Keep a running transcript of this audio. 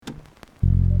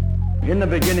In the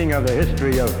beginning of the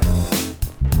history of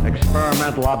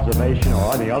experimental observation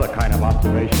or any other kind of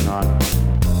observation on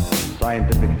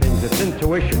scientific things, it's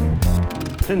intuition.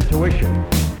 It's intuition,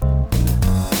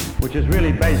 which is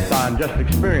really based on just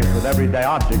experience with everyday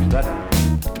objects that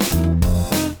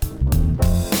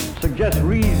suggest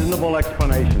reasonable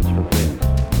explanations for things.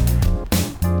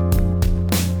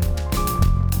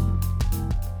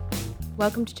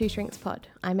 Welcome to Two Shrinks Pod.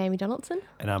 I'm Amy Donaldson.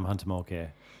 And I'm Hunter Mulcair.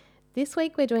 This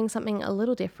week we're doing something a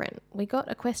little different. We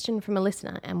got a question from a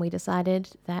listener and we decided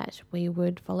that we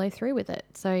would follow through with it.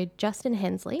 So Justin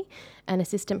Hensley, an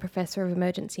assistant professor of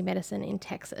emergency medicine in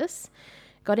Texas,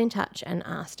 got in touch and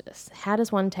asked us, how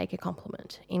does one take a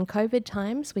compliment? In COVID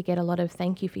times, we get a lot of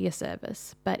thank you for your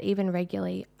service, but even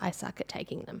regularly, I suck at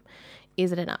taking them.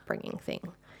 Is it an upbringing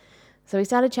thing? So we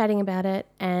started chatting about it,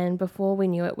 and before we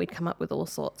knew it, we'd come up with all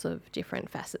sorts of different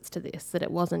facets to this, that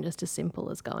it wasn't just as simple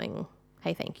as going,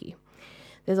 hey, thank you.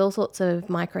 There's all sorts of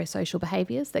micro-social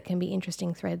behaviours that can be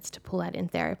interesting threads to pull out in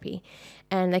therapy,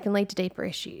 and they can lead to deeper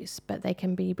issues, but they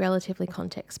can be relatively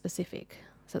context-specific.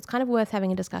 So it's kind of worth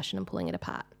having a discussion and pulling it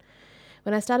apart.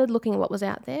 When I started looking at what was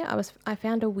out there, I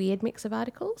found a weird mix of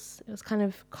articles. It was kind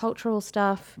of cultural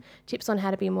stuff, tips on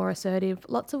how to be more assertive,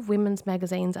 lots of women's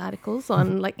magazines articles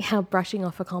on like how brushing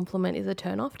off a compliment is a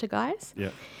turn-off to guys. Yeah.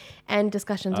 And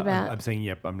discussions about... I'm saying,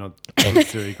 yep, I'm not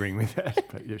necessarily agreeing with that,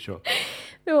 but yeah, sure.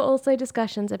 There were also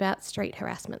discussions about street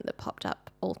harassment that popped up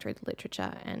all through the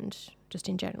literature and just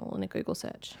in general in a Google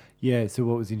search. Yeah, so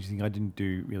what was interesting, I didn't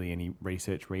do really any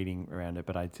research reading around it,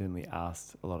 but I certainly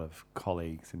asked a lot of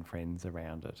colleagues and friends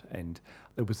around it. And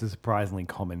it was a surprisingly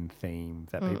common theme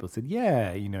that people said,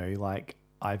 yeah, you know, like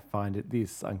I find it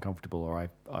this uncomfortable, or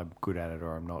I'm good at it,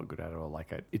 or I'm not good at it, or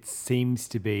like it seems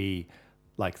to be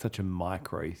like such a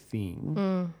micro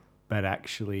thing, but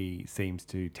actually seems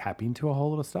to tap into a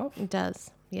whole lot of stuff. It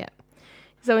does, yeah.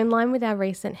 So in line with our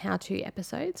recent how-to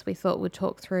episodes, we thought we'd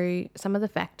talk through some of the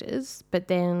factors, but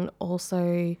then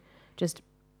also just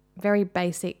very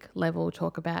basic level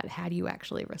talk about how do you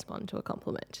actually respond to a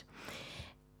compliment.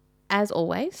 As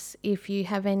always, if you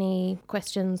have any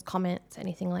questions, comments,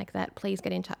 anything like that, please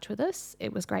get in touch with us.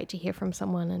 It was great to hear from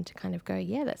someone and to kind of go,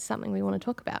 yeah, that's something we want to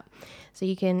talk about. So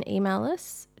you can email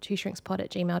us,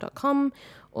 twoshrinkspod@gmail.com,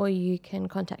 or you can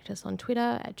contact us on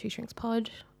Twitter at twoshrinkspod,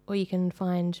 or you can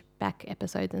find back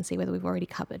episodes and see whether we've already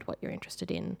covered what you're interested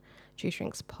in,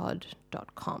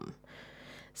 twoshrinkspod.com.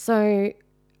 So,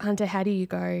 Hunter, how do you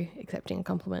go accepting a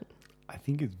compliment? I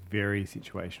think it's very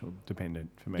situational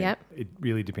dependent for me. Yep. It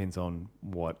really depends on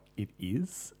what it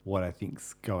is, what I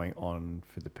think's going on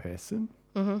for the person,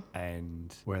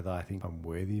 and whether I think I'm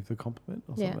worthy of the compliment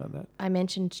or something like that. I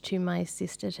mentioned to my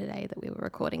sister today that we were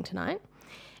recording tonight,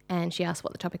 and she asked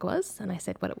what the topic was, and I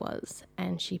said what it was,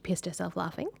 and she pissed herself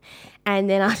laughing. And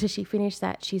then after she finished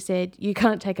that, she said, you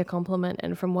can't take a compliment,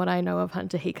 and from what I know of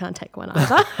Hunter, he can't take one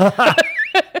either.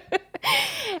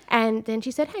 And then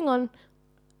she said, hang on,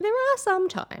 there are some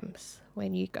times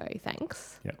when you go,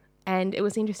 thanks. Yeah. And it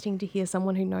was interesting to hear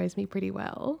someone who knows me pretty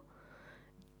well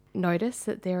notice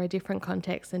that there are different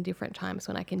contexts and different times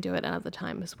when I can do it and other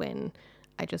times when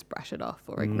I just brush it off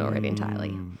or ignore it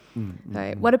entirely.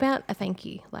 So what about a thank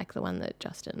you, like the one that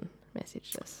Justin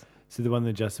messaged us? So the one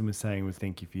that Justin was saying was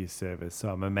thank you for your service. So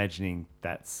I'm imagining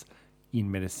that's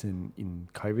in medicine in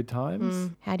COVID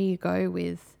times. How do you go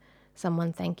with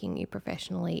someone thanking you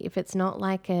professionally if it's not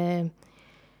like a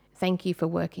thank you for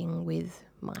working with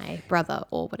my brother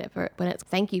or whatever, when it's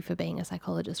thank you for being a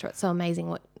psychologist, or it's so amazing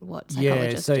what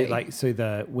psychologists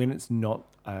do. When it's not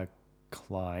a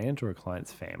client or a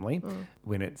client's family,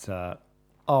 when it's I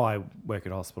work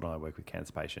at a hospital and I work with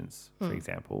cancer patients, for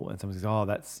example, and someone says, oh,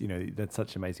 that's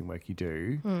such amazing work you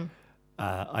do.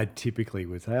 I typically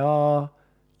would say,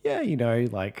 yeah,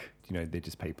 they're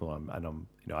just people,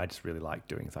 I just really like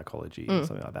doing psychology or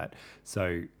something like that.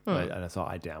 So, so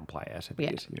I downplay it a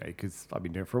bit, because I've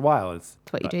been doing it for a while. It's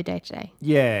what you do day to day.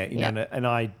 Yeah, and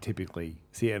I typically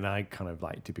see it, and I kind of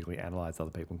typically analyze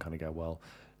other people and kind of go, well,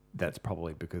 that's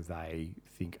probably because they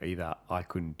think either I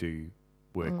couldn't do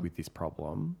work with this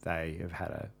problem, they have had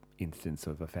a instance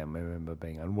of a family member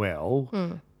being unwell,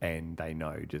 and they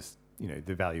know just,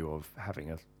 the value of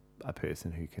having a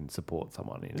person who can support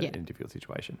someone in a difficult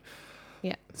situation.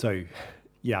 Yeah. So,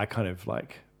 I kind of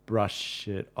brush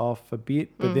it off a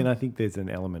bit, but then I think there's an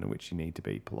element in which you need to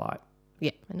be polite.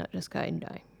 Yeah, and not just go,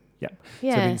 no. Yeah. So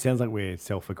I think it sounds like we're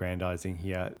self-aggrandizing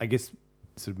here. I guess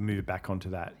sort of move it back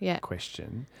onto that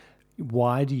question.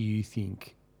 Why do you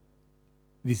think,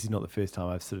 this is not the first time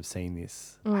I've sort of seen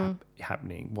this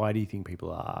happening, why do you think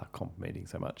people are complimenting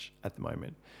so much at the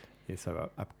moment? Yeah, so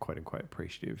quote unquote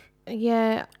appreciative.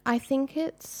 Yeah, I think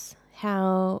it's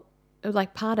how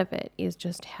like part of it is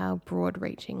just how broad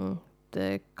reaching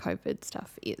the COVID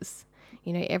stuff is.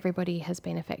 You know, everybody has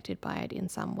been affected by it in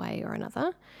some way or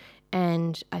another.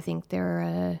 And I think there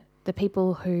are the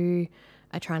people who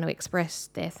are trying to express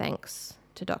their thanks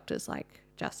to doctors like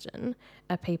Justin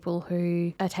are people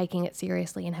who are taking it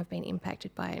seriously and have been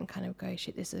impacted by it and kind of go,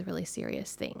 shit, this is a really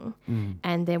serious thing.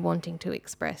 And they're wanting to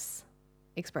express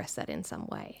that in some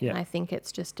way. Yeah. And I think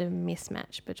it's just a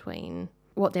mismatch between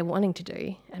what they're wanting to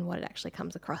do and what it actually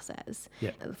comes across as.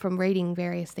 Yeah. From reading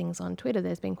various things on Twitter,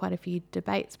 there's been quite a few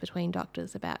debates between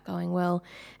doctors about going, well,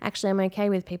 actually I'm okay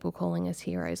with people calling us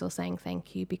heroes or saying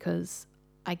thank you because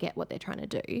I get what they're trying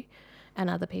to do. And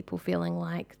other people feeling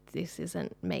like this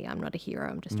isn't me, I'm not a hero,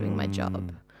 I'm just doing my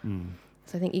job.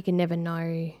 So I think you can never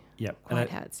know quite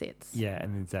how it sits. Yeah,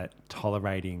 and there's that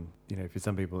tolerating, you know, for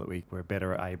some people that we're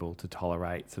better able to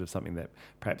tolerate sort of something that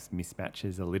perhaps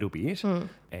mismatches a little bit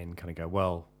and kind of go,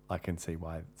 well, I can see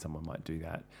why someone might do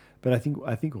that. But I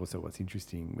think also what's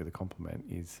interesting with a compliment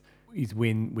is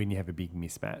when you have a big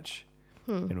mismatch,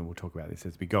 and we'll talk about this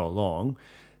as we go along,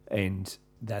 and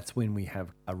that's when we have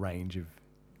a range of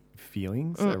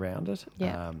feelings around it.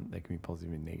 Yeah. They can be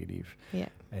positive and negative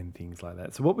and things like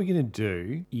that. So what we're going to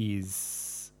do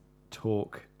is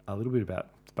talk a little bit about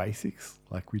the basics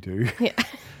like we do. Yeah.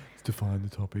 Define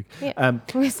the topic. Yeah.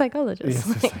 We're psychologists.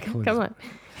 Yes, psychologists. Come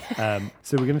on.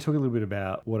 So we're going to talk a little bit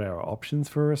about what are our options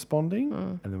for responding,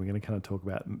 and then we're going to kind of talk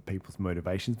about people's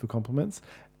motivations for compliments,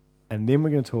 and then we're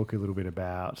going to talk a little bit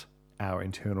about our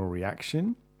internal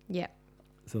reaction. Yeah.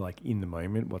 So like in the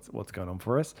moment, what's going on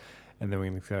for us. And then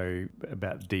we're going to go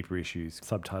about deeper issues.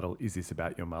 Subtitle, is this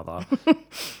about your mother?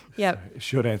 Yep. So,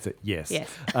 short answer, yes. Yes.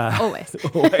 Always.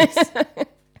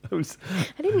 Always.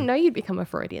 I didn't know you'd become a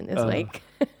Freudian this week.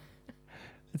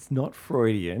 It's not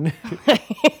Freudian.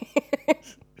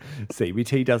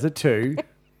 CBT does it too.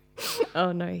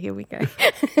 Oh no, here we go.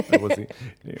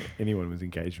 Anyone was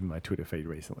engaged with my Twitter feed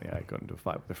recently. I got into a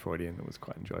fight with a Freudian that was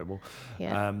quite enjoyable.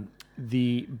 Yeah.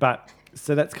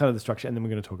 So that's kind of the structure, and then we're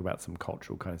going to talk about some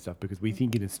cultural kind of stuff because we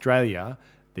think in Australia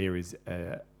there is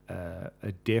a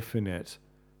definite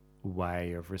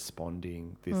way of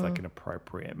responding. There's like an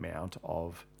appropriate amount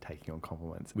of taking on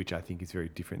compliments, which I think is very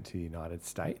different to the United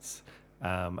States.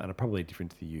 And probably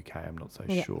different to the UK, I'm not so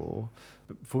sure.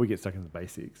 But before we get stuck into the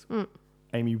basics,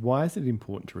 Amy, why is it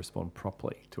important to respond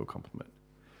properly to a compliment?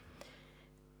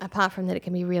 Apart from that, it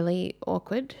can be really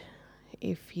awkward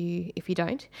if you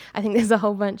don't. I think there's a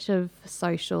whole bunch of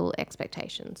social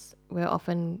expectations. We're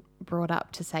often brought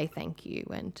up to say thank you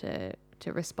and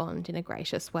to respond in a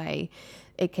gracious way.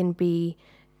 It can be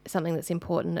something that's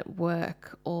important at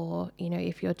work, or, you know,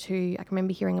 if you're too... I can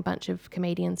remember hearing a bunch of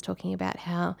comedians talking about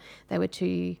how they were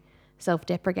too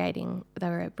self-deprecating. They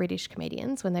were British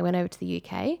comedians when they went over to the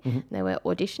UK. They were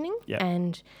auditioning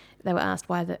and they were asked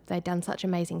why they'd done such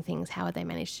amazing things. How had they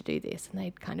managed to do this? And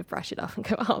they'd kind of brush it off and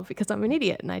go, oh, because I'm an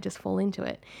idiot and I just fall into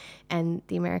it. And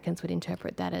the Americans would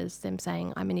interpret that as them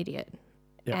saying, I'm an idiot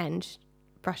and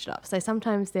brush it off. So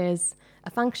sometimes there's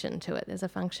a function to it. There's a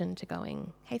function to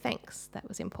going, hey, thanks, that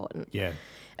was important. Yeah.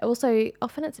 Also,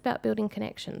 often it's about building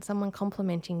connection. Someone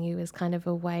complimenting you is kind of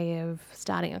a way of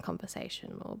starting a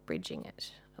conversation or bridging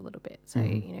it a little bit. So,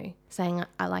 you know, saying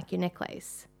I like your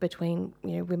necklace between,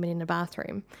 you know, women in a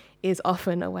bathroom is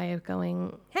often a way of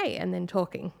going, hey, and then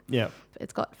talking. Yeah.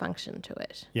 It's got function to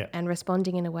it. Yeah. And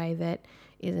responding in a way that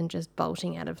isn't just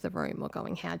bolting out of the room or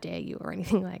going, how dare you, or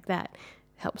anything like that,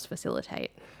 helps facilitate.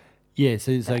 Yeah,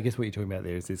 so I guess what you're talking about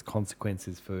there is there's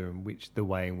consequences for the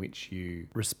way in which you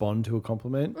respond to a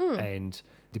compliment, and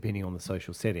depending on the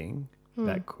social setting,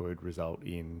 that could result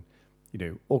in, you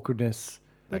know, awkwardness,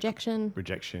 Rejection.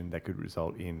 That could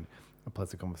result in a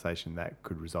pleasant conversation, that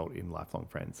could result in lifelong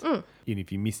friends. And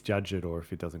if you misjudge it or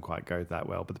if it doesn't quite go that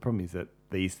well, but the problem is that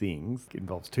these things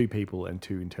involves two people and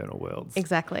two internal worlds.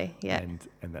 Exactly, yeah.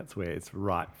 And that's where it's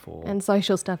right for... And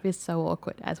social stuff is so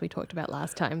awkward, as we talked about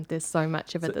last time. There's so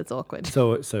much of it that's awkward.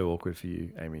 So awkward for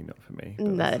you, Amy, not for me.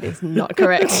 That is not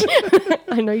correct.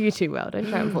 I know you too well. Don't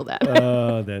try and pull that.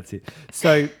 Oh, that's it.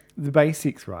 So the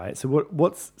basics, right? So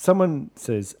what's someone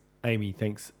says, Amy,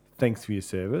 thanks for your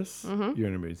service. You're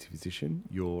an emergency physician.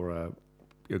 You're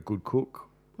a good cook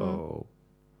or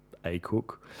a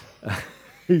cook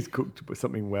who's cooked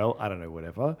something well. I don't know,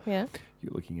 whatever. Yeah.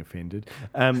 You're looking offended.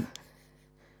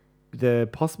 The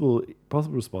possible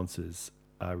responses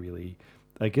are really,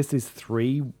 I guess there's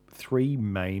three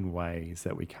main ways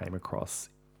that we came across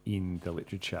in the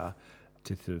literature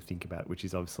to sort of think about, which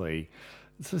is obviously,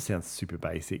 it sort of sounds super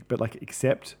basic, but like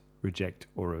accept, reject,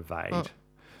 or evade.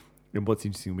 And what's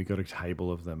interesting, we got a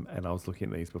table of them, and I was looking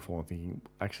at these before and thinking,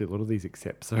 actually, a lot of these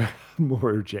accepts are more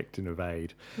reject and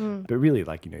evade. But really,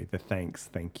 like, the thanks,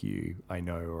 thank you, I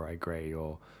know, or I agree,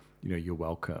 or, you're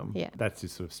welcome. Yeah. That's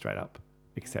just sort of straight up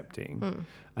accepting.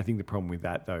 I think the problem with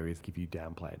that, though, is if you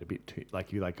downplay it a bit too,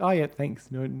 like, you're like, oh, yeah, thanks,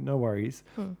 no worries.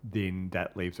 Then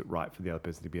that leaves it right for the other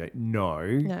person to be like,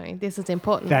 no, this is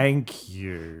important. thank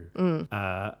you.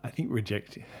 I think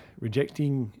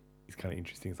rejecting is kind of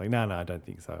interesting. It's like, no, I don't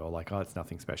think so. Or like, oh, it's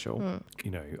nothing special.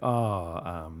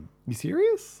 You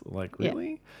serious? Like,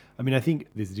 really? I mean, I think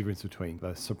there's a difference between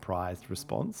the surprised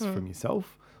response from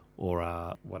yourself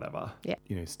or whatever. Yeah.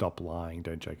 Stop lying,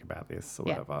 don't joke about this or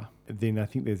Yeah. whatever. Then I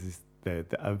think there's this, the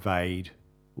evade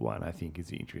one I think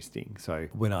is interesting. So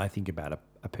when I think about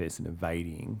a person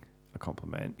evading a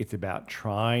compliment, it's about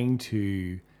trying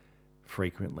to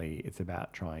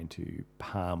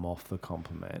palm off the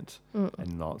compliment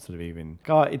and not sort of even,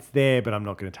 oh, it's there, but I'm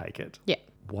not going to take it. Yeah.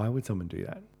 Why would someone do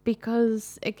that?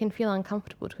 Because it can feel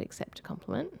uncomfortable to accept a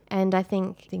compliment. And I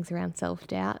think things around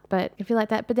self-doubt, but I feel like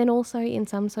that. But then also in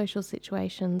some social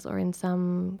situations or in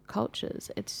some cultures,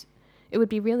 it would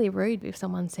be really rude if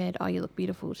someone said, oh, you look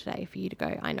beautiful today, for you to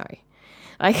go, I know.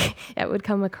 Like, it would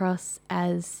come across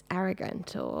as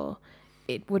arrogant, or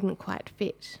it wouldn't quite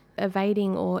fit.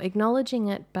 Evading or acknowledging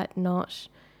it but not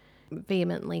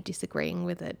vehemently disagreeing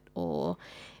with it or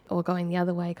going the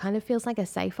other way kind of feels like a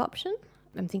safe option.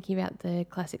 I'm thinking about the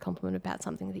classic compliment about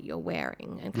something that you're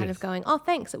wearing and kind Yes. of going, oh,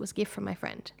 thanks, it was a gift from my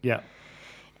friend. Yeah.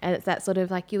 And it's that sort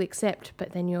of like you accept,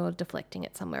 but then you're deflecting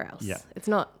it somewhere else. Yeah. It's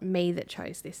not me that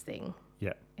chose this thing.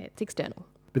 Yeah. It's external.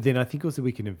 But then I think also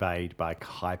we can evade by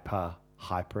hyper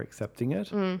accepting it.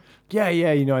 Yeah,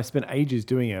 I spent ages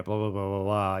doing it, blah, blah, blah,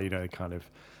 blah, blah, kind of,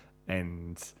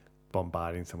 and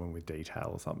bombarding someone with detail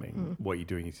or something. What you're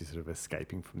doing is you're sort of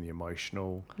escaping from the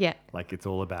emotional. Yeah. Like, it's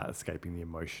all about escaping the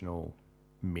emotional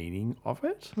meaning of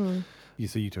it.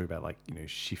 So you talk about, like,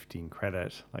 shifting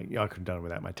credit. Like, I could have done it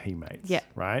without my teammates. Yeah.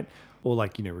 Right? Or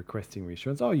like, requesting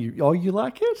reassurance. Oh, you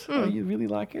like it? Oh, you really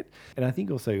like it? And I think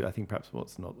perhaps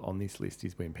what's not on this list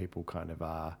is when people kind of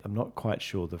are, I'm not quite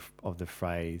sure of the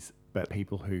phrase, but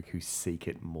people who seek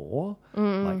it more.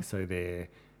 Like, so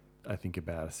I think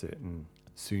about a certain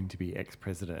soon-to-be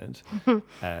ex-president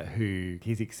who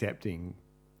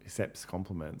accepts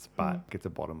compliments but gets a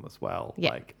bottomless well.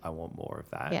 Yeah. Like, I want more of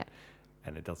that. Yeah.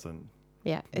 And it doesn't.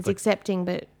 Yeah. It's like- accepting,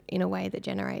 but in a way that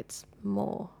generates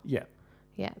more. Yeah.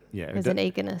 Yeah. Yeah, There's it an do-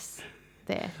 eagerness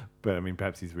there. But I mean,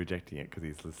 perhaps he's rejecting it because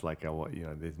he's just like,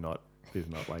 there's not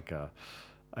like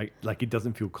like, it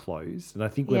doesn't feel closed. And I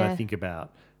think when I Yeah. think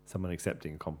about someone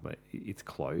accepting a compliment, it's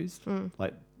closed.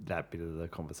 Like, that bit of the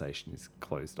conversation is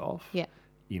closed off. Yeah.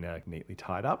 In a neatly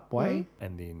tied up way.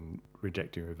 And then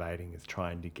rejecting or evading is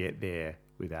trying to get there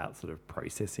without sort of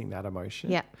processing that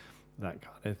emotion. Yeah. That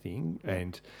kind of thing.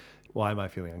 And why am I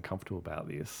feeling uncomfortable about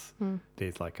this?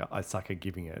 There's like it's like a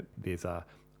giving it.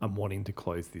 I'm wanting to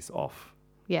close this off.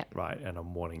 Yeah. Right. And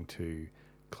I'm wanting to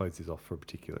close this off for a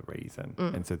particular reason.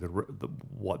 And so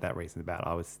what that reason's about,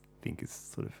 I always think is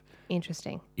sort of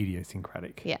Interesting.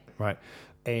 idiosyncratic. Yeah. Right.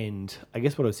 And I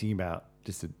guess what I was thinking about,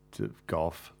 just to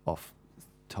go off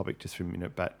topic just for a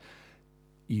minute, but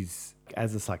is,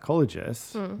 as a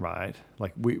psychologist, right?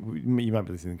 Like, you might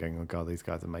be listening and going, oh God, these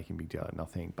guys are making a big deal out of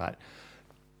nothing. But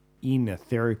in a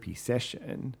therapy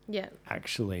session, Yeah.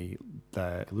 actually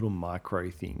the little micro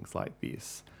things like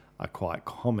this are quite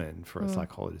common for a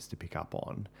psychologist to pick up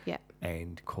on. Yeah.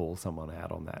 And call someone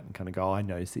out on that and kind of go, oh, I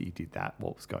noticed that you did that.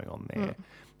 What was going on there?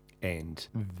 And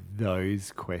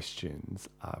those questions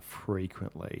are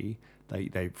frequently,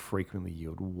 they frequently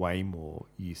yield way more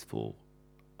useful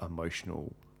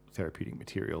emotional therapeutic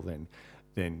material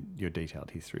than your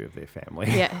detailed history of their family.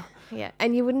 Yeah. Yeah.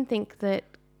 And you wouldn't think that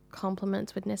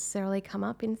compliments would necessarily come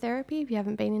up in therapy if you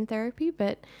haven't been in therapy,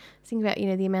 but think about,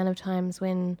 the amount of times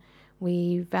when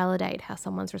we validate how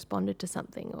someone's responded to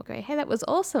something or go, hey, that was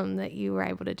awesome that you were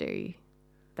able to do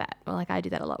that. Or like, I do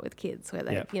that a lot with kids where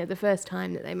they, the first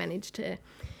time that they manage to,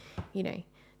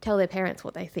 tell their parents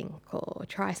what they think or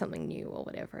try something new or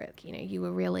whatever, you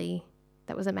were really,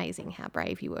 that was amazing how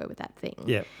brave you were with that thing.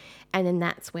 Yeah. And then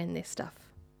that's when this stuff,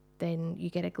 then you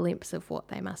get a glimpse of what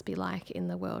they must be like in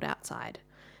the world outside,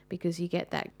 because you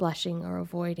get that blushing or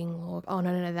avoiding or, oh,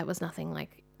 no, that was nothing,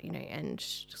 like, and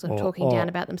sort of talking down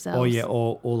about themselves. Or yeah,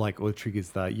 or triggers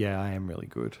that, yeah, I am really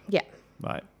good. Yeah.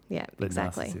 Right. Yeah, The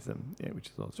exactly. narcissism, which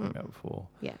is what I was talking about before.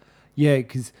 Yeah. Yeah,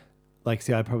 because, like,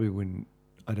 see, I probably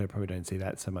don't see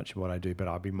that so much in what I do, but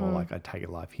I'd be more like, I'd take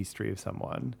a life history of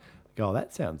someone, go, oh,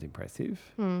 that sounds impressive.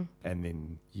 And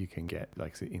then you can get,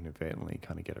 like, so inadvertently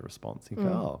kind of get a response. You go,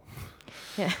 oh.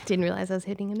 Yeah, didn't realise I was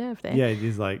hitting a nerve there. Yeah, it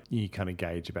is like you kind of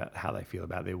gauge about how they feel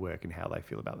about their work and how they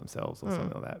feel about themselves or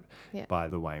something like that by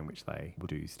the way in which they will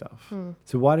do stuff.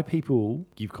 So why do people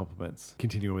give compliments?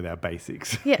 Continuing with our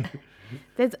basics. Yeah.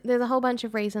 There's a whole bunch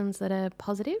of reasons that are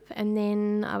positive, and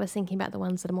then I was thinking about the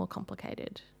ones that are more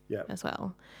complicated as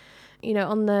well. You know,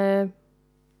 on the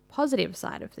positive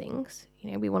side of things,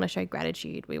 you know, we want to show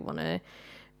gratitude, we want to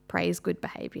praise good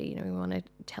behaviour, you know, we want to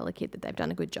tell a kid that they've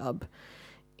done a good job.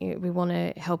 You know, we want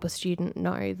to help a student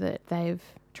know that they've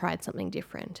tried something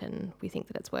different and we think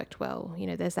that it's worked well. You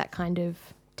know, there's that kind of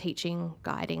teaching,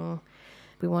 guiding.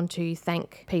 We want to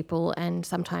thank people, and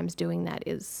sometimes doing that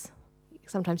is,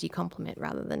 sometimes you compliment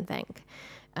rather than thank.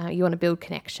 You want to build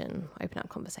connection, open up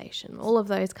conversation, all of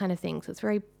those kind of things. It's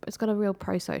got a real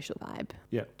pro-social vibe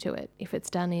to it if it's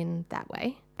done in that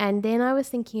way. And then I was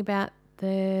thinking about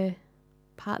the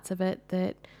parts of it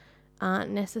that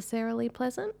aren't necessarily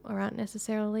pleasant or aren't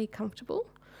necessarily comfortable,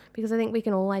 because I think we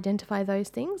can all identify those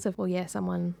things of, well, yeah,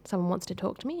 someone wants to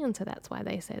talk to me, and so that's why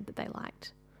they said that they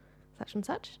liked such and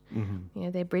such. Mm-hmm. You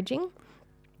know, they're bridging.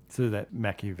 So that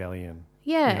Machiavellian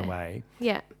in a way.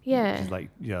 Yeah. Which is like,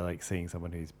 you know, like seeing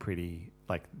someone who's pretty,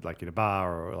 like in a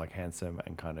bar or like handsome,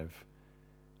 and kind of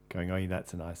going, oh,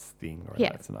 that's a nice thing, or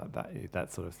that's a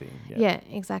that sort of thing. Yeah,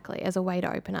 exactly. As a way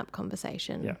to open up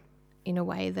conversation in a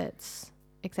way that's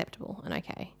acceptable and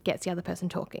okay. Gets the other person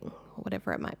talking or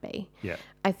whatever it might be. Yeah.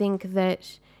 I think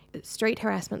that street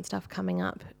harassment stuff coming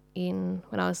up when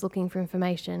I was looking for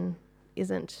information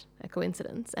isn't a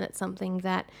coincidence, and it's something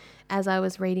that, as I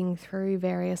was reading through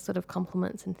various sort of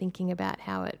compliments and thinking about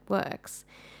how it works,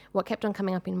 what kept on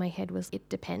coming up in my head was it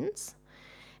depends.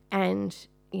 And,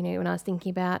 you know, when I was thinking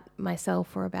about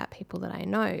myself or about people that I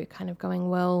know, kind of going,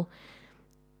 well,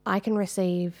 I can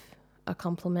receive a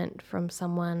compliment from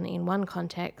someone in one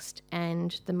context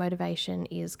and the motivation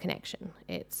is connection.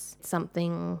 It's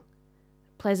something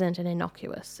pleasant and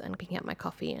innocuous, and picking up my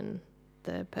coffee and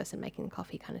the person making the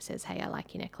coffee kind of says, hey, I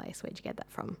like your necklace, where'd you get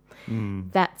that from?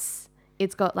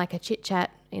 It's got like a chit chat,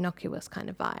 innocuous kind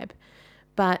of vibe.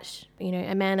 But, you know,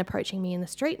 a man approaching me in the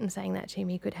street and saying that to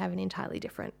me could have an entirely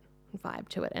different vibe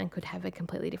to it and could have a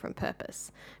completely different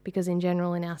purpose, because in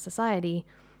general in our society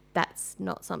that's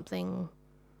not something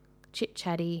chit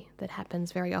chatty that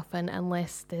happens very often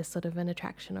unless there's sort of an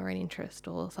attraction or an interest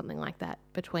or something like that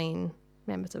between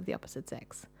members of the opposite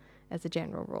sex, as a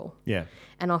general rule. Yeah.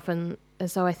 And often,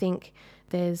 so I think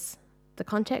there's the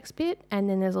context bit, and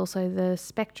then there's also the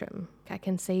spectrum. I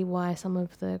can see why some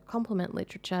of the compliment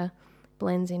literature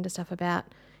blends into stuff about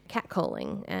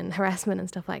catcalling and harassment and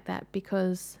stuff like that,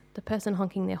 because the person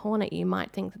honking their horn at you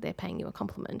might think that they're paying you a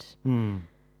compliment.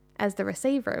 As the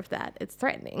receiver of that, it's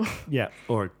threatening. Yeah,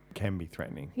 or it can be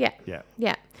threatening. Yeah.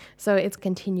 So it's a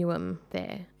continuum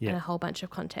there and a whole bunch of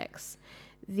contexts.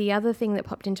 The other thing that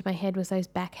popped into my head was those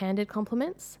backhanded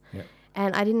compliments. Yep.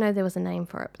 And I didn't know there was a name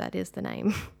for it, but that is the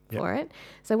name for it.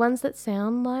 So ones that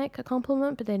sound like a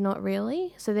compliment, but they're not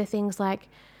really. So they're things like,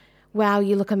 wow,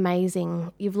 you look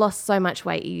amazing. You've lost so much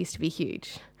weight. You used to be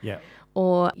huge. Yeah.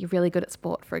 Or you're really good at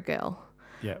sport for a girl.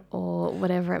 Yeah. Or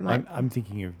whatever it might be. I'm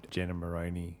thinking of Jenna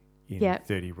Maroney in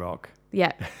 30 Rock.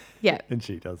 Yeah. Yeah. And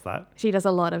she does that. She does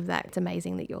a lot of that. It's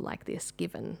amazing that you're like this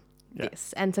given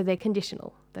this. And so they're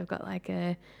conditional. They've got like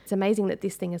it's amazing that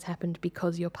this thing has happened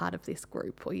because you're part of this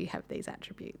group or you have these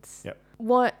attributes. Yep.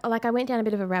 I went down a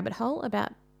bit of a rabbit hole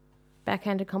about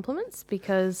backhanded compliments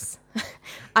because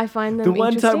I find them interesting. The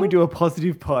one time we do a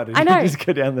positive pod and you just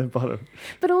go down the bottom.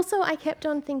 But also I kept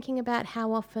on thinking about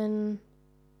how often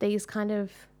these kind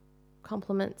of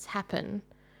compliments happen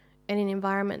in an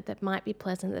environment that might be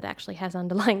pleasant that actually has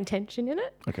underlying tension in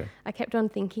it. Okay. I kept on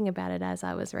thinking about it as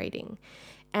I was reading.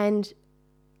 And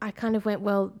I kind of went,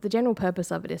 well, the general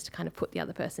purpose of it is to kind of put the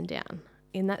other person down.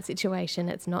 In that situation,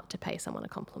 it's not to pay someone a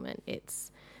compliment.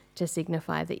 It's to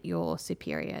signify that you're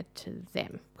superior to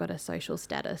them. Got a social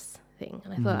status thing.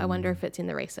 And I thought, I wonder if it's in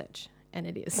the research. And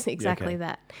it is exactly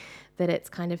that it's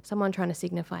kind of someone trying to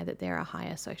signify that they're a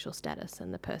higher social status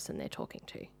than the person they're talking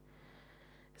to.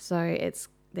 So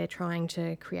they're trying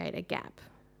to create a gap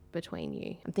between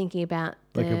you. I'm thinking about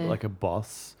like a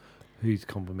boss who's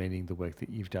complimenting the work that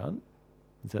you've done.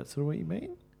 Is that sort of what you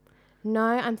mean? No,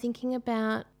 I'm thinking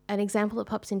about an example that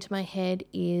pops into my head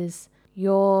is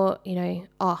you're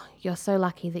so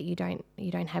lucky that you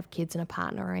don't have kids and a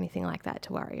partner or anything like that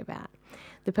to worry about.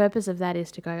 The purpose of that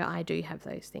is to go, I do have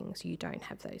those things, you don't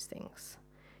have those things.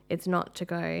 It's not to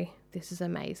go, this is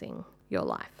amazing, your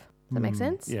life. Does that make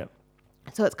sense? Yeah.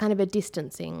 So it's kind of a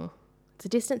distancing It's a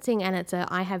distancing, and it's a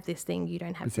I have this thing, you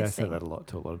don't have See, I this say thing. that a lot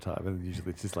to a lot of time, and usually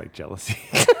it's just like jealousy.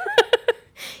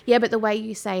 Yeah, but the way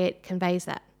you say it conveys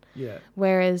that. Yeah.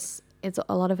 Whereas it's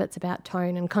a lot of it's about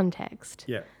tone and context.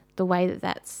 Yeah. The way that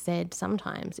that's said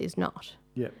sometimes is not.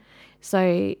 Yeah.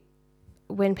 So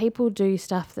when people do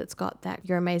stuff that's got that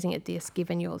you're amazing at this,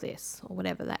 given you're this, or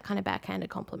whatever, that kind of backhanded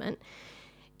compliment,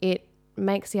 it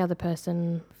makes the other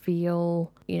person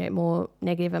feel, more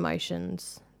negative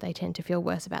emotions. They tend to feel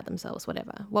worse about themselves,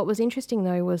 whatever. What was interesting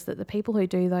though was that the people who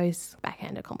do those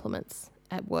backhanded compliments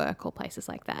at work or places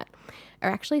like that are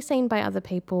actually seen by other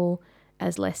people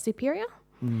as less superior.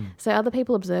 So other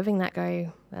people observing that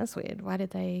go, that's weird. Why did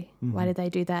they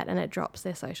do that? And it drops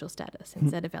their social status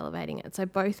instead of elevating it. So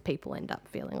both people end up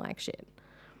feeling like shit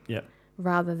Yeah.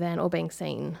 rather than, or being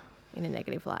seen in a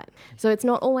negative light. So it's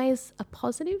not always a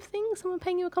positive thing, someone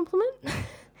paying you a compliment.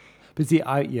 But see,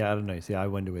 I don't know. See, I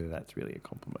wonder whether that's really a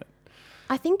compliment.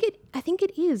 I think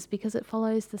it is, because it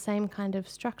follows the same kind of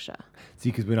structure. See,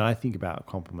 because when I think about a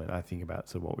compliment, I think about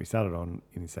sort of what we started on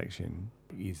in this section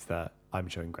is that I'm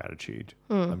showing gratitude.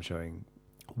 I'm showing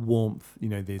warmth.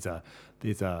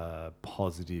 There's a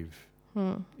positive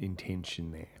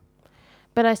intention there.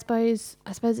 But I suppose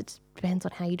it depends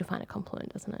on how you define a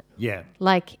compliment, doesn't it? Yeah.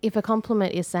 Like if a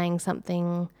compliment is saying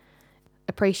something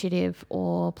appreciative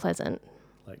or pleasant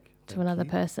Like to thank another you.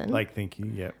 person, Like thank you.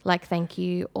 Yeah. like thank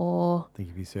you, or Thank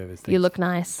you for your service. you look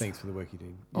nice, Thanks for the work you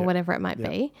do. or Yeah. whatever it might Yeah.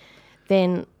 be,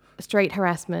 then street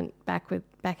harassment back with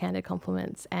backhanded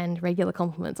compliments and regular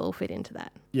compliments all fit into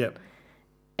that. Yep.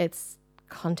 It's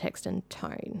context and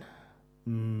tone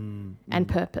Mm. and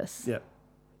purpose Yep.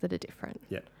 that are different.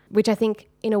 Yep. Which I think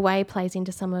in a way plays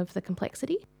into some of the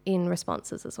complexity in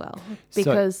responses as well.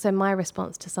 Because so my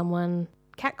response to someone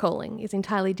catcalling is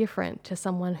entirely different to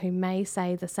someone who may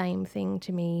say the same thing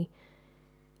to me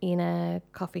in a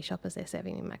coffee shop as they're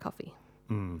serving me my coffee.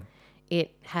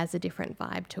 It has a different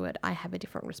vibe to it. I have a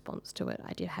different response to it.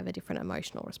 I do have a different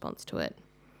emotional response to it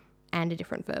and a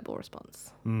different verbal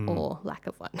response or lack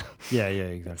of one. Yeah,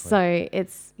 exactly. So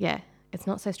it's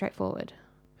not so straightforward.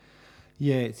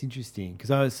 Yeah, it's interesting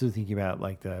because I was sort of thinking about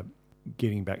like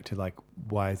getting back to like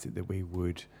why is it that we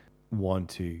would want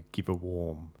to give a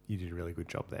warm, you did a really good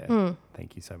job there.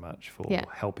 Thank you so much for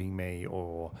helping me,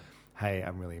 or hey,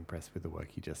 I'm really impressed with the work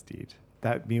you just did.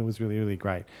 That meal was really, really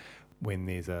great. When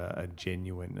there's a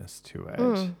genuineness to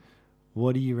it,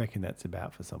 what do you reckon that's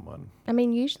about for someone? I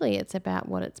mean, usually it's about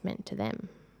what it's meant to them.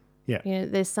 Yeah.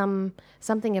 There's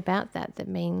something about that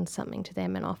means something to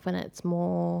them, and often it's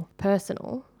more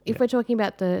personal. If we're talking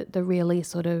about the really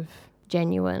sort of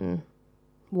genuine,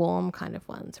 warm kind of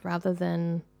ones, rather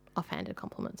than offhanded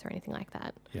compliments or anything like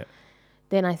that,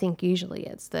 then I think usually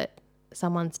it's that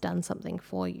someone's done something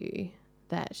for you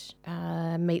that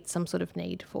meets some sort of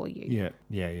need for you.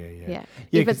 Yeah.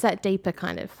 If it's that deeper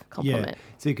kind of compliment. Yeah.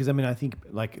 So, because I mean, I think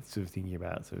like sort of thinking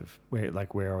about sort of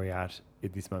where are we at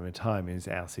this moment in time is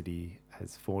our city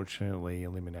has fortunately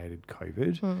eliminated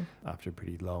COVID after a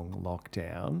pretty long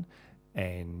lockdown,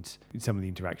 and some of the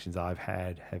interactions I've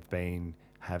had have been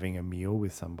having a meal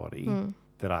with somebody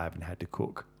that I haven't had to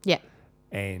cook. Yeah.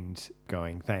 And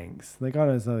going, thanks. Like, I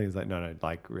know something is like, no,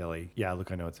 like really, yeah,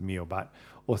 look, I know it's a meal, but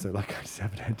also like I just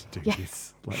haven't had to do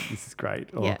this. Like, this is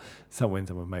great. Or someone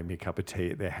made me a cup of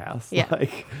tea at their house. Yeah.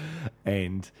 Like,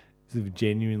 and sort of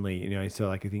genuinely, so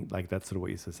like I think like that's sort of what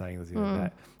you're sort of saying is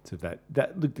that sort of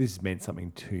that look, this has meant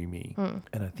something to me.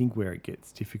 And I think where it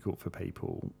gets difficult for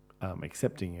people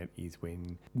accepting it is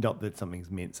when not that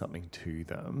something's meant something to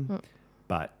them,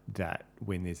 but that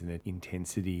when there's an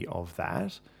intensity of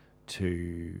that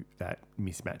to that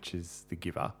mismatches the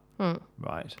giver,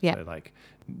 right? Yeah. So like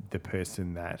the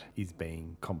person that is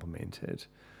being complimented,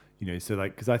 so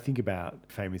like, because I think about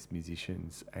famous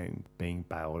musicians and being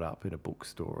bailed up at a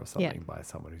bookstore or something by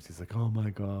someone who's just like, oh my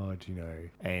God,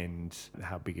 and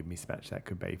how big a mismatch that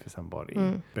could be for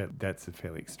somebody. But that's a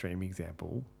fairly extreme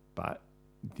example. But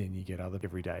then you get other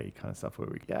everyday kind of stuff where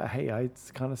hey, I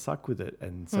kind of suck with it.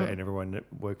 And so, and everyone at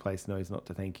workplace knows not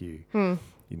to thank you.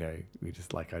 We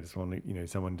just like, I just want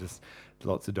to,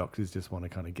 lots of doctors just want to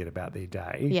kind of get about their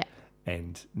day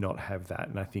and not have that.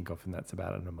 And I think often that's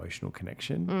about an emotional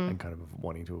connection and kind of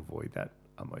wanting to avoid that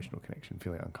emotional connection,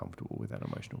 feeling uncomfortable with that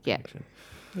emotional connection.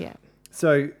 Yeah.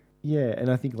 So, yeah, and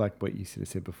I think like what you sort of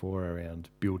said before around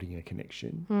building a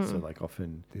connection. So like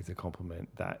often there's a compliment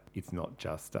that it's not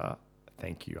just a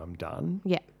thank you, I'm done.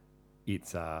 Yeah.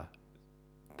 It's a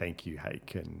thank you, hey,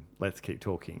 let's keep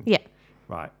talking. Yeah.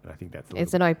 Right. And I think that's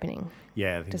it's an opening.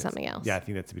 Yeah. I think to something else. Yeah, I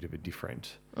think that's a bit of a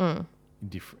different,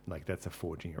 like that's a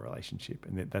forging a relationship,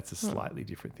 and that's a slightly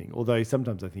different thing. Although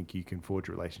sometimes I think you can forge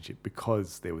a relationship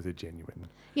because there was a genuine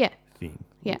thing.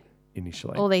 Yeah.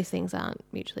 Initially. All these things aren't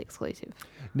mutually exclusive.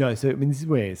 No, so I mean, this is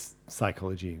where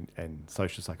psychology and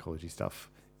social psychology stuff,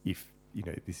 if you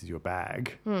know this is your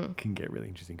bag, can get really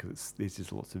interesting because there's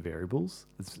just lots of variables.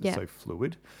 It's so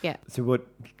fluid. Yeah. So what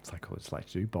psychologists like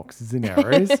to do, boxes and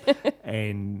arrows,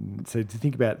 and so to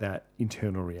think about that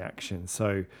internal reaction.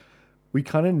 So we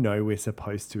kind of know we're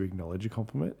supposed to acknowledge a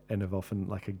compliment and have often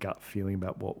like a gut feeling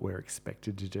about what we're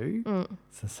expected to do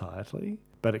societally,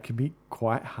 but it can be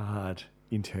quite hard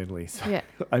internally. So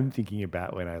I'm thinking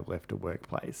about when I left a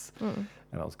workplace and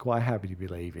I was quite happy to be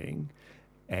leaving,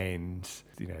 and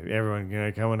you know, everyone, you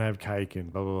know, come and have cake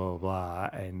and blah blah blah blah,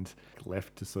 and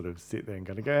left to sort of sit there and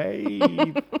kind of go,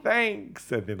 hey,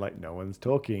 thanks, and then like no one's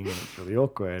talking and it's really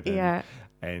awkward.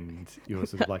 And you're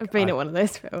sort of like, I've been at one of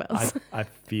those farewells. I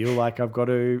feel like I've got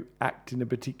to act in a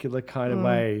particular kind of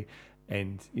way,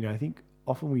 and you know, I think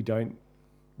often we don't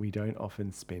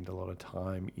often spend a lot of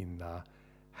time in the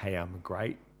hey, I'm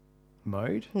great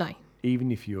mode. No.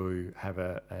 Even if you have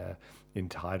a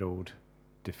entitled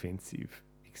defensive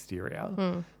exterior,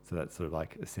 so that's sort of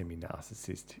like a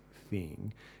semi-narcissist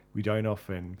thing, we don't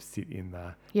often sit in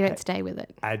the... You don't stay with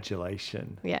it.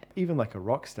 Adulation. Yeah. Even like a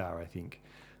rock star, I think,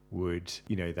 would,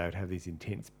 you know, they would have these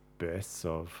intense bursts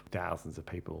of thousands of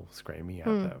people screaming at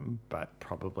them, but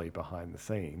probably behind the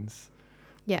scenes,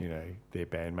 you know, their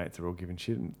bandmates are all giving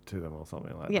shit to them or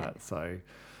something like that. So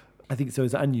I think so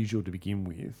it's unusual to begin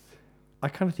with. I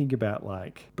kind of think about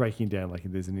like breaking down, like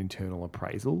if there's an internal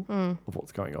appraisal of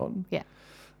what's going on. Yeah.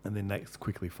 And then that's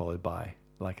quickly followed by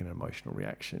like an emotional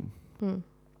reaction.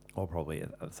 Or probably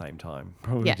at the same time.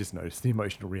 Probably just notice the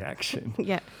emotional reaction.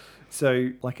 So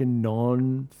like a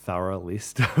non-thorough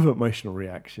list of emotional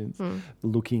reactions,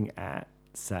 looking at,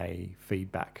 say,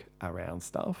 feedback around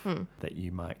stuff that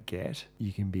you might get.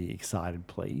 You can be excited,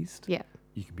 pleased. Yeah.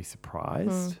 You can be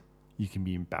surprised. You can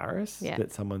be embarrassed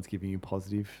that someone's giving you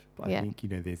positive. I think, you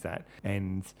know, there's that.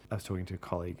 And I was talking to a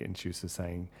colleague and she was just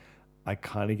saying, I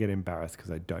kind of get embarrassed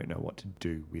because I don't know what to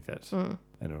do with it. And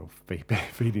it'll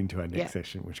feed into our next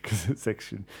session, which because it's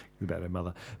section is about her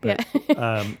mother. But,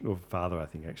 or father, I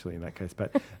think, actually, in that case.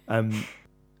 But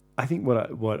I think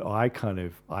what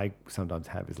I sometimes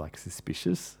have is like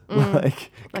suspicious.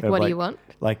 Like what do you want?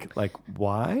 Like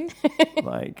why?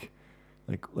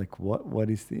 like what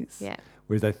is this? Yeah.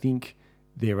 Whereas I think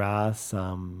there are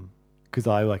some... Because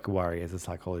I like worry as a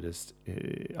psychologist,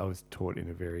 I was taught in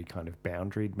a very kind of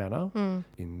boundaried manner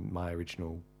in my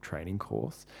original training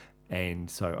course. And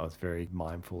so I was very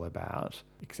mindful about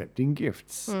accepting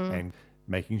gifts and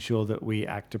making sure that we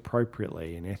act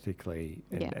appropriately and ethically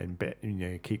and you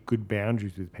know, keep good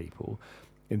boundaries with people.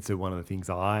 And so one of the things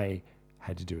I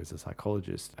had to do as a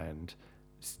psychologist and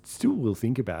still will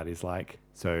think about is like,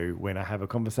 so when I have a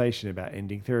conversation about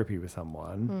ending therapy with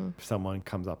someone, if someone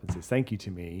comes up and says thank you to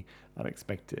me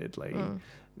unexpectedly,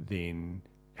 then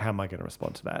how am I going to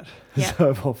respond to that? So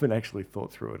I've often actually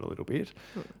thought through it a little bit.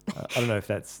 I don't know if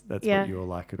that's what you're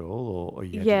like at all, or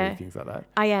you have to do things like that.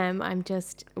 I am. I'm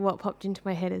just, what popped into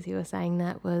my head as you were saying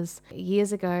that was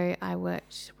years ago I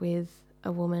worked with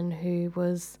a woman who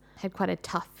had quite a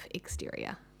tough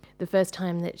exterior. The first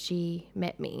time that she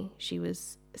met me, she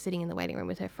was sitting in the waiting room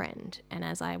with her friend. And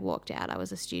as I walked out, I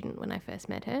was a student when I first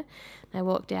met her. And I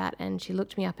walked out and she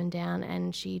looked me up and down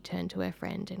and she turned to her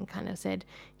friend and kind of said, do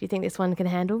you think this one can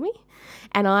handle me?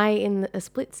 And I, in a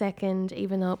split second,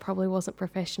 even though it probably wasn't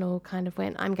professional, kind of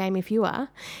went, I'm game if you are.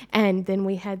 And then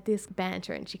we had this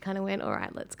banter and she kind of went, all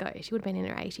right, let's go. She would have been in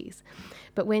her 80s.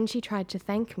 But when she tried to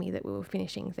thank me that we were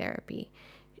finishing therapy,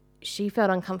 she felt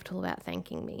uncomfortable about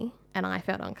thanking me and I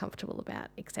felt uncomfortable about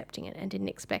accepting it and didn't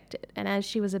expect it. And as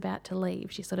she was about to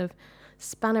leave, she sort of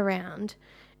spun around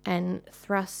and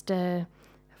thrust a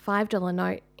 $5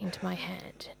 note into my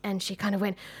hand. And she kind of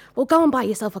went, well, go and buy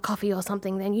yourself a coffee or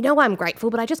something then. You know I'm grateful,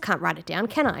 but I just can't write it down,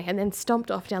 can I? And then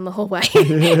stomped off down the hallway.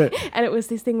 And it was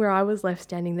this thing where I was left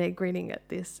standing there grinning at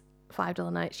this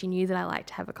 $5 note. She knew that I liked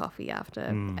to have a coffee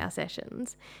after our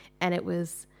sessions. And it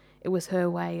was her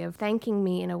way of thanking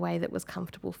me in a way that was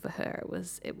comfortable for her.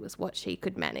 It was what she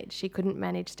could manage. She couldn't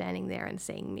manage standing there and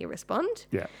seeing me respond.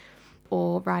 Yeah.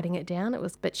 Or writing it down.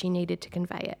 But she needed to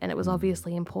convey it. And it was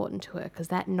obviously important to her because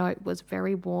that note was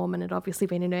very warm and had obviously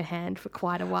been in her hand for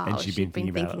quite a while. And she'd been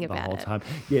thinking about it the whole time.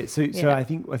 Yeah. So I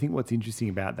think what's interesting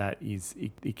about that is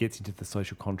it gets into the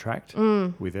social contract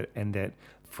with it, and that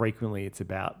frequently it's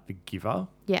about the giver.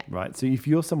 Yeah. Right. So if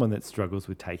you're someone that struggles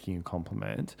with taking a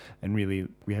compliment, and really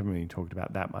we haven't really talked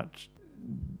about that much,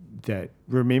 that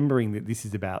remembering that this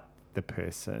is about the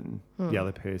person, the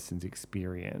other person's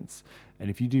experience. And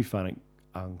if you do find it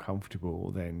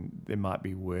uncomfortable, then it might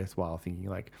be worthwhile thinking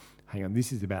like, hang on,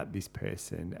 this is about this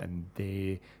person and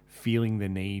they're feeling the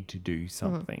need to do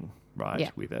something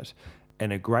with it.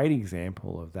 And a great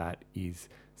example of that is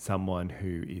someone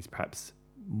who is perhaps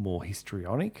more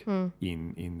histrionic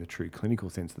in the true clinical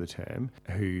sense of the term,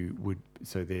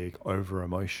 so they're over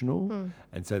emotional,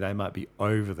 and so they might be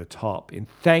over the top in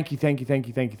thank you. It's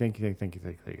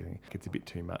a bit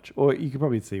too much. Or you could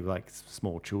probably see like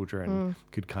small children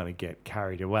could kind of get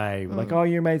carried away, like, oh,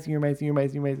 you're amazing, thank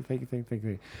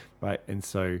you, right? And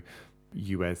so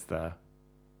you as the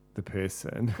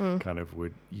person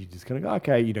you just kind of go,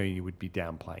 okay, you would be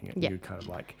downplaying it. You would kind of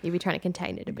like, you'd be trying to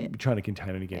contain it a bit. You'd be trying to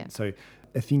contain it again. So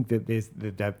I think that there's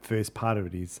that first part of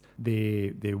it is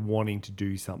they're wanting to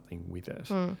do something with it.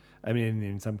 I mean,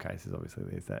 in some cases, obviously,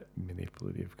 there's that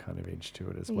manipulative kind of edge to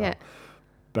it as well. Yeah.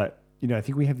 But, I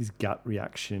think we have this gut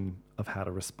reaction of how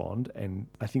to respond. And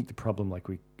I think the problem, like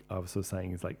I was sort of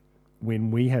saying, is like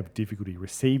when we have difficulty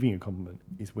receiving a compliment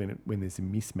is when there's a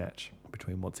mismatch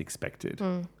between what's expected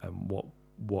and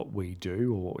what we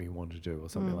do or what we want to do or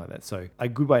something like that. So a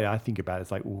good way I think about it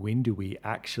is like, when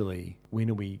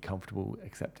are we comfortable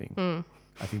accepting?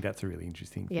 I think that's a really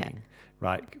interesting thing,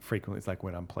 right? Frequently it's like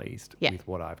when I'm pleased with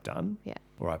what I've done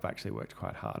or I've actually worked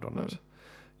quite hard on it.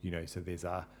 So there's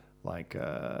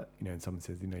and someone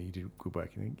says, you did good work.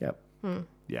 You think, yep.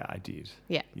 Yeah, I did.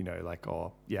 Yeah.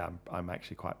 I'm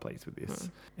actually quite pleased with this.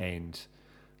 And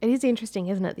it is interesting,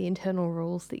 isn't it? The internal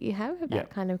rules that you have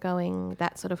about kind of going,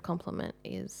 that sort of compliment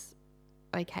is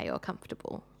okay or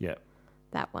comfortable. Yeah.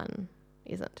 That one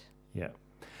isn't. Yeah.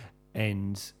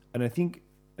 And I think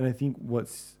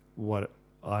what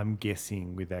I'm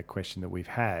guessing with that question that we've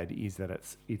had is that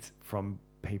it's from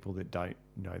people that don't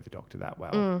know the doctor that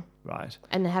well, right?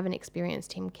 And they haven't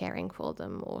experienced him caring for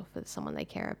them or for someone they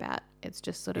care about. It's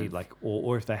just sort of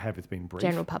or if they have, it's been brief.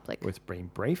 General public. Or it's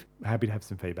been brief. Happy to have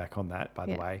some feedback on that, by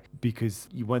the way, because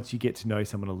once you get to know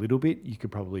someone a little bit, you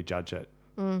could probably judge it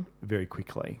very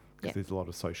quickly because there's a lot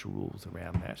of social rules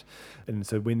around that. And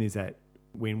so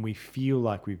when we feel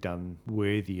like we've done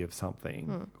worthy of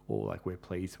something or like we're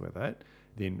pleased with it,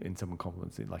 then and someone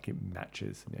compliments it, like it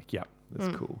matches. Like, yeah,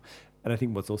 that's cool. And I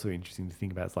think what's also interesting to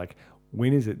think about is like,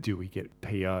 when do we get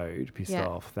pissed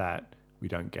off that we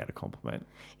don't get a compliment?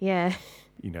 Yeah.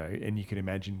 And you can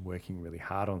imagine working really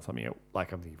hard on something,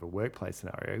 like I'm thinking of a workplace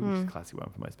scenario, which is a classic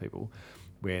one for most people,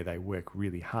 where they work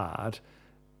really hard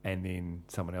and then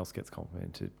someone else gets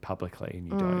complimented publicly and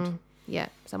you don't. Yeah,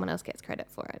 someone else gets credit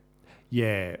for it.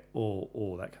 Yeah,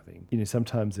 or that kind of thing.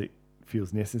 Sometimes it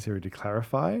feels necessary to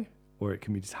clarify, or it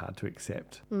can be just hard to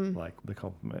accept, like the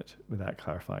compliment without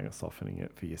clarifying or softening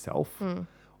it for yourself.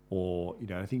 Or,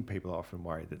 I think people are often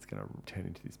worried that it's going to turn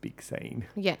into this big scene.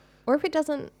 Yeah. Or if it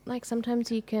doesn't, like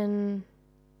sometimes you can,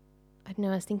 I don't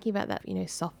know, I was thinking about that,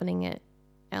 softening it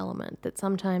element, that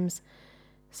sometimes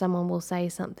someone will say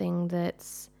something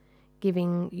that's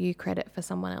giving you credit for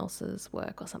someone else's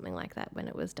work or something like that when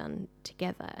it was done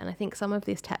together. And I think some of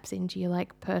this taps into your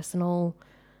like personal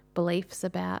beliefs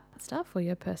about stuff or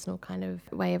your personal kind of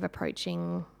way of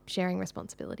approaching sharing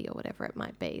responsibility or whatever it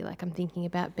might be. Like I'm thinking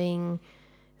about being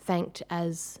thanked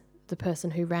as the person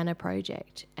who ran a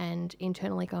project and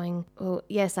internally going, well,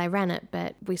 yes, I ran it,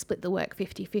 but we split the work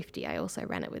 50-50. I also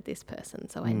ran it with this person.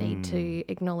 So I need to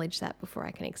acknowledge that before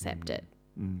I can accept it.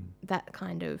 That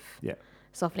kind of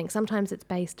softening. Sometimes it's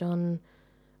based on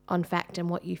fact and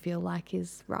what you feel like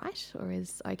is right or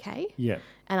is okay. Yeah.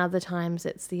 And other times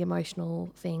it's the emotional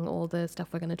thing or the stuff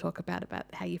we're going to talk about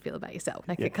how you feel about yourself.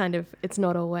 Like it's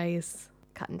not always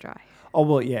cut and dry. Oh,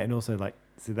 well, yeah. And also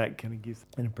so that kind of gives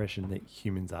an impression that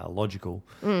humans are logical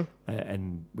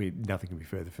and nothing can be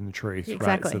further from the truth,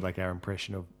 exactly. Right? So like our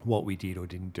impression of what we did or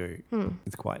didn't do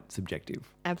is quite subjective.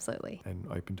 Absolutely. And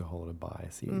open to a whole lot of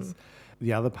biases.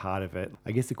 The other part of it,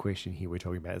 I guess the question here we're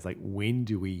talking about is like, when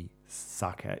do we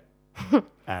suck at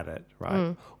it,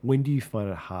 right? When do you find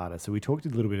it harder? So we talked a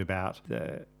little bit about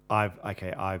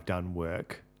I've done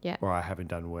work. Yeah. Or I haven't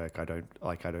done work. I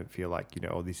don't feel like,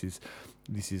 or this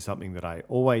is something that I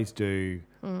always do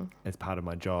as part of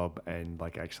my job. And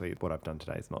like, actually what I've done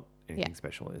today is not anything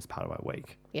special. It's part of my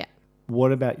week. Yeah.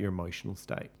 What about your emotional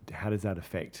state? How does that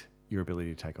affect your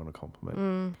ability to take on a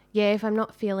compliment? Yeah. If I'm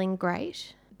not feeling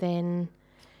great, then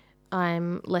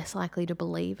I'm less likely to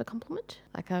believe a compliment.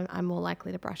 Like I'm more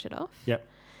likely to brush it off. Yep.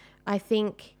 I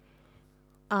think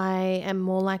I am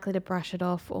more likely to brush it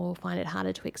off or find it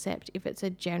harder to accept if it's a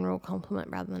general compliment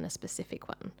rather than a specific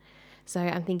one. So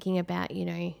I'm thinking about,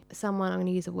 I'm going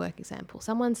to use a work example.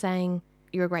 Someone saying,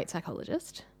 you're a great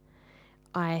psychologist.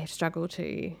 I struggle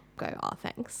to go, oh,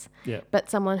 thanks. Yeah. But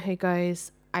someone who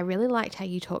goes, I really liked how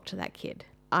you talked to that kid.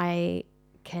 I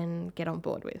can get on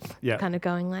board with. Yeah. Kind of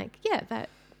going like, yeah,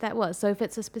 that was. So if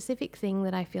it's a specific thing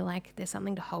that I feel like there's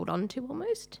something to hold on to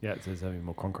almost. Yeah, so something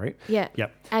more concrete. Yeah.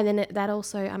 Yep. And then that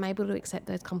also, I'm able to accept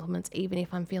those compliments even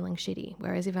if I'm feeling shitty.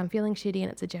 Whereas if I'm feeling shitty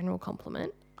and it's a general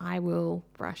compliment, I will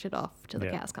brush it off till the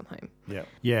Yeah. cows come home. Yeah.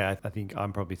 Yeah, I think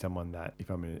I'm probably someone that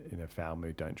if I'm in a foul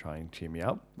mood, don't try and cheer me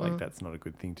up. Like that's not a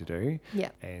good thing to do. Yeah.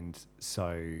 And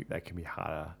so that can be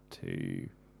harder to,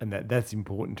 and that's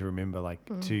important to remember, like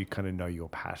to kind of know your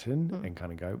pattern and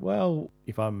kind of go, well,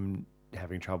 if I'm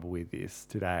having trouble with this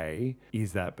today,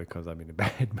 is that because I'm in a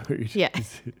bad mood? Yeah.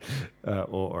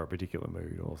 or a particular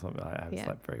mood or something? I haven't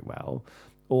slept very well.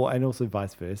 And also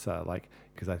vice versa, like,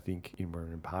 because I think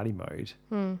we're in party mode,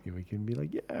 we can be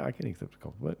like, yeah, I can accept a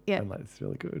compliment, and like, it's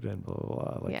really good, and blah, blah,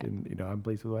 blah. Like, and, I'm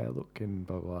pleased with the way I look, and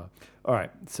blah, blah, blah. All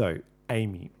right, so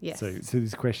Amy. Yes. So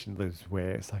this question is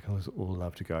where psychologists all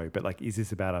love to go, but like, is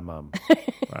this about our mum,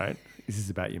 right? Is this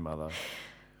about your mother?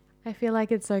 I feel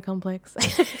like it's so complex,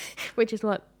 which is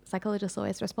what psychologists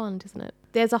always respond, isn't it?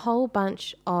 There's a whole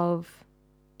bunch of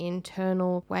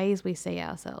internal ways we see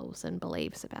ourselves and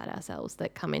beliefs about ourselves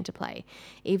that come into play.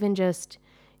 Even just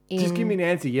give me an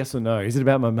answer, yes or no. Is it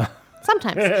about my mum?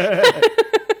 Sometimes.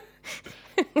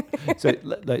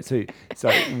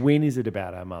 So when is it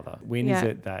about our mother? When is Yeah.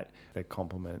 it that the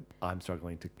compliment, I'm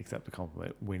struggling to accept the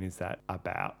compliment, when is that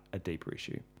about a deeper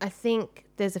issue? I think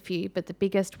there's a few, but the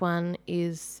biggest one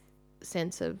is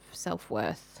sense of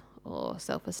self-worth or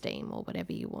self-esteem or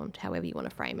whatever you want, however you want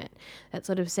to frame it. That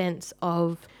sort of sense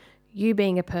of you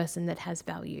being a person that has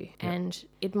value. And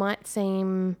it might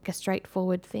seem like a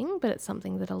straightforward thing, but it's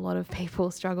something that a lot of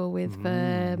people struggle with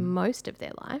for most of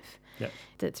their life. Yep.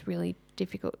 That's really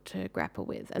difficult to grapple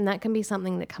with. And that can be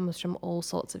something that comes from all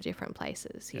sorts of different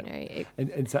places, you know.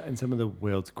 And some of the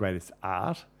world's greatest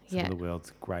art, some Yeah. of the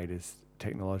world's greatest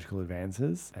technological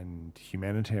advances and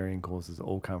humanitarian causes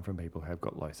all come from people who have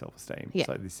got low self-esteem. Yeah.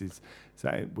 So this is,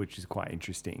 which is quite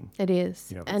interesting. It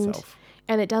is. Of and itself.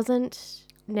 and it doesn't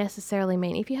necessarily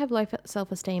mean, if you have low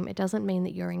self-esteem, it doesn't mean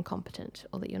that you're incompetent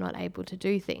or that you're not able to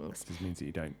do things. It just means that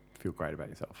you don't feel great about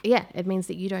yourself. Yeah, it means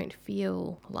that you don't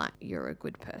feel like you're a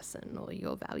good person or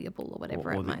you're valuable or whatever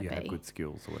or it might that you be. have good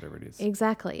skills or whatever it is.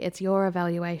 Exactly. It's your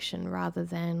evaluation rather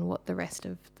than what the rest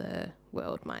of the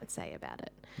world might say about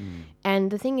it.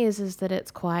 And the thing is that it's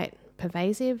quite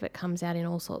pervasive. It comes out in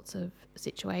all sorts of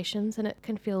situations and it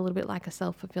can feel a little bit like a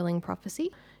self-fulfilling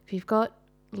prophecy. If you've got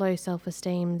low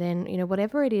self-esteem, then,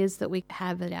 whatever it is that we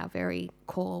have at our very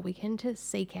core, we can just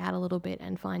seek out a little bit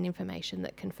and find information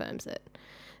that confirms it.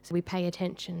 So we pay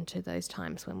attention to those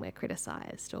times when we're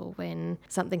criticised or when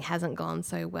something hasn't gone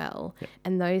so well. Yep.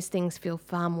 And those things feel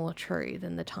far more true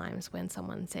than the times when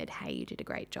someone said, hey, you did a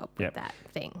great job with that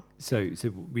thing. So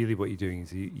really what you're doing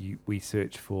is we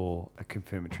search for a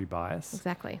confirmatory bias.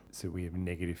 Exactly. So we have a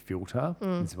negative filter.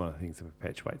 This is one of the things that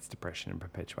perpetuates depression and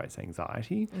perpetuates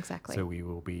anxiety. Exactly. So we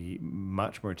will be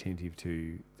much more attentive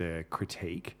to the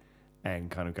critique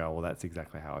and kind of go, well, that's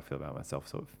exactly how I feel about myself,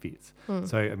 so it fits.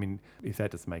 So, I mean, if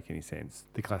that doesn't make any sense,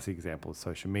 the classic example is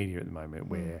social media at the moment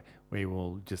where we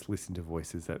will just listen to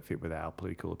voices that fit with our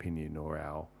political opinion or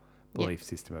our belief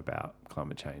system about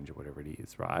climate change or whatever it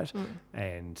is, right?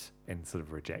 And sort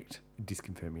of reject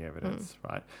disconfirming evidence,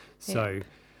 right? So...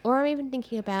 Or I'm even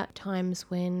thinking about times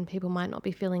when people might not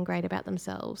be feeling great about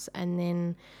themselves and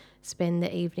then spend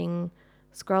the evening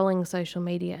scrolling social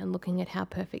media and looking at how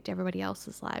perfect everybody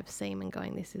else's lives seem and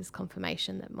going, this is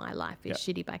confirmation that my life is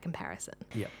shitty by comparison.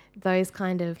 Yeah. Those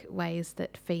kind of ways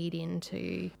that feed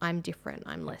into I'm different,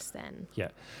 I'm less than,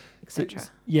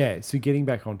 etc. So getting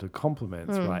back onto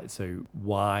compliments, right? So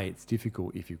why it's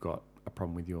difficult if you've got a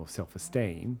problem with your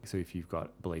self-esteem. So if you've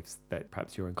got beliefs that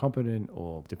perhaps you're incompetent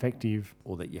or defective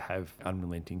or that you have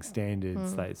unrelenting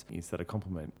standards, is that a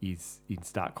compliment is in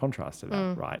stark contrast to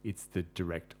that, right? It's the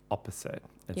direct opposite.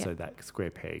 And so that square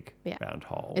peg, round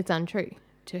hole. It's untrue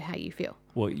to how you feel.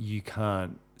 Well, you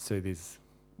can't. So there's,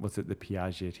 the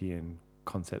Piagetian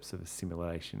concepts of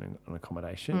assimilation and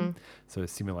accommodation. So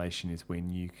assimilation is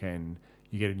when you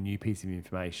get a new piece of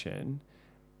information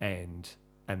and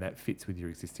that fits with your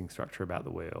existing structure about the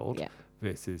world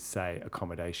versus, say,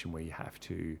 accommodation where you have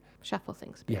to shuffle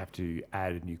things a bit. You have to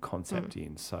add a new concept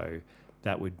in. So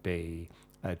that would be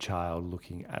a child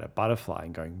looking at a butterfly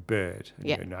and going, bird. And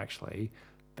you go, no, actually,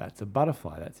 that's a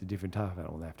butterfly. That's a different type of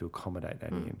animal. And they have to accommodate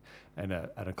that in. And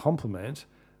a compliment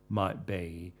might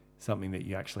be something that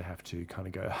you actually have to kind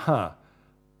of go,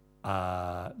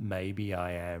 maybe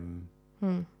I am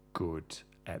good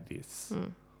at this.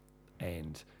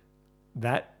 And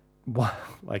that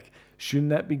like, shouldn't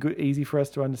that be good, easy for us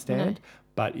to understand? No.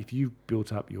 But if you've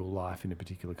built up your life in a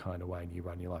particular kind of way and you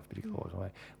run your life a particular kind of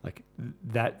way, like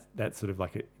that's sort of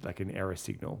like an error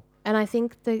signal. And I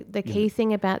think the key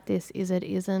thing about this is it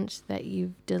isn't that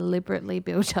you've deliberately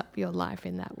built up your life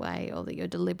in that way or that you're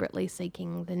deliberately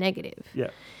seeking the negative. Yeah.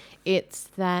 It's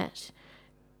that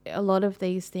a lot of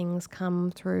these things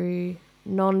come through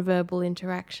non-verbal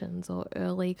interactions or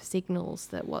early signals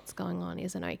that what's going on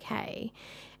isn't okay.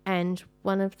 And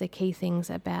one of the key things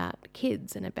about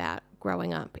kids and about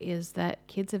growing up is that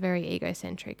kids are very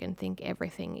egocentric and think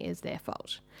everything is their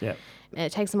fault. Yeah. And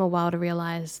it takes them a while to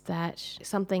realise that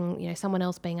someone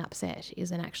else being upset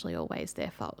isn't actually always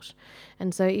their fault.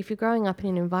 And so if you're growing up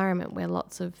in an environment where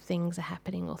lots of things are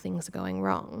happening or things are going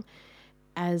wrong,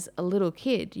 as a little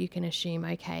kid, you can assume,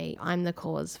 okay, I'm the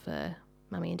cause for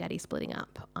mummy and daddy splitting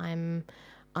up. I'm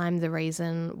the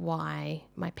reason why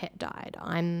my pet died.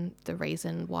 I'm the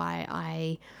reason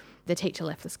why the teacher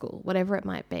left the school, whatever it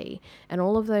might be. And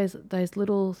all of those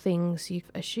little things, you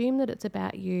assume that it's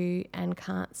about you and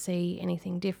can't see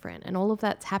anything different. And all of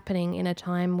that's happening in a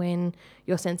time when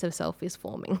your sense of self is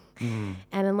forming. Mm.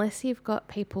 And unless you've got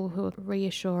people who are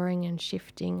reassuring and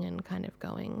shifting and kind of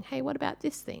going, hey, what about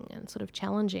this thing? And sort of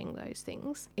challenging those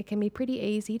things, it can be pretty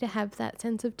easy to have that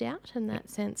sense of doubt and that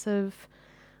sense of,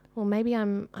 well, maybe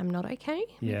I'm not okay.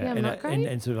 Maybe I'm not great.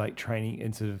 And sort of like training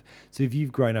and sort of, so if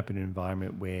you've grown up in an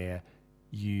environment where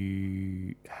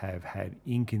you have had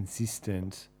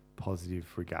inconsistent positive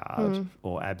regard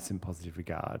or absent positive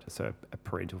regard, so a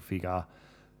parental figure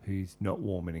who's not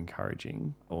warm and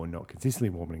encouraging or not consistently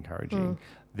warm and encouraging,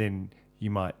 then you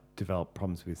might develop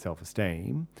problems with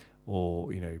self-esteem or,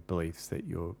 beliefs that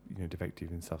you're,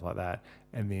 defective and stuff like that.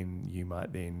 And then you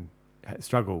might then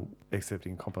struggle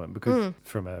accepting a compliment because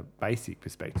from a basic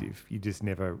perspective, you just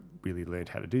never really learned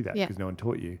how to do that because no one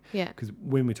taught you. Yeah. Because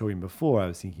when we were talking before, I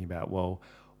was thinking about, well,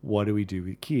 what do we do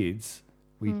with kids?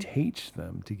 We teach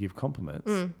them to give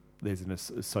compliments.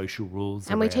 There's social rules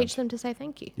and we teach them to say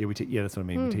thank you. Yeah, that's what I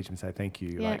mean. We teach them to say thank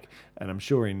you. Yeah. And I'm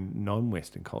sure in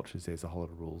non-Western cultures, there's a whole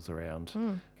lot of rules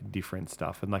around different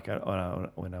stuff. And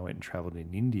when I went and travelled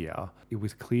in India, it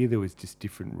was clear there was just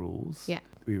different rules. Yeah.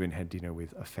 We even had dinner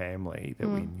with a family that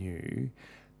we knew,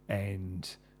 and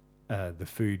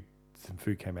some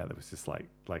food came out that was just like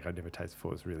I'd never tasted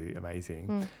before. It was really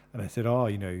amazing. And I said,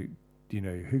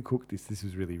 who cooked this? This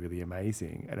was really, really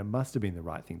amazing. And it must have been the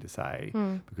right thing to say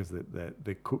because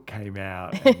the cook came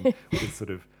out and was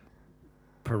sort of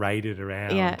paraded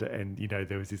around and,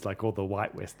 there was this all the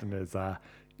white Westerners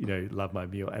love my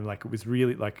meal. And it was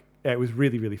really it was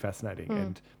really, really fascinating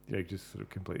and, just sort of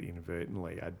completely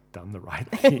inadvertently I'd done the right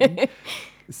thing.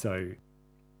 So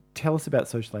tell us about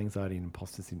social anxiety and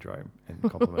imposter syndrome and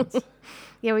compliments.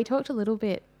 Yeah, we talked a little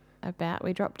bit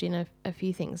we dropped in a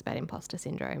few things about imposter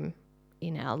syndrome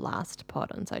in our last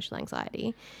pod on social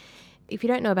anxiety. If you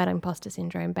don't know about imposter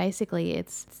syndrome, basically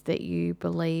it's that you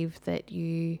believe that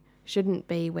you shouldn't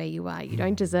be where you are. You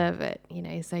don't deserve it,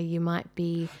 so you might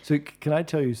be... So can I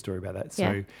tell you a story about that?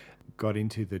 So got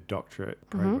into the doctorate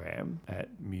program at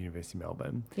University of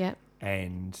Melbourne. Yeah.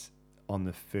 And on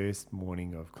the first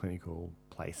morning of clinical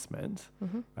placement,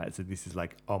 right, so this is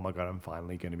oh my God, I'm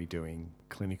finally going to be doing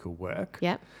clinical work.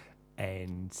 Yeah.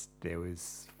 And there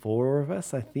was 4 of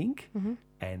us, I think,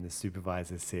 and the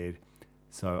supervisor said,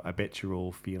 so I bet you're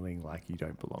all feeling like you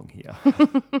don't belong here.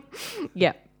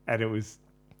 Yeah. And it was,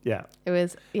 It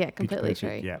was, completely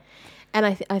true. Yeah. And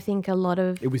I think a lot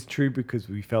of... It was true because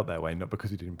we felt that way, not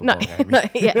because we didn't belong, Amy. No,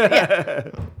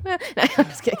 yeah. No, I'm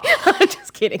just kidding. I'm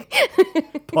just kidding.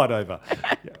 Pot over.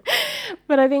 Yeah.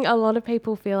 But I think a lot of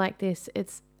people feel like this.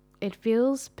 It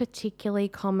feels particularly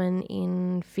common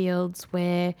in fields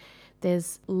where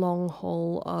there's long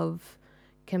haul of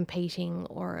competing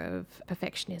or of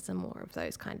perfectionism or of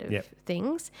those kind of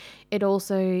things. It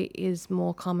also is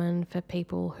more common for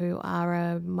people who are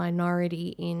a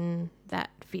minority in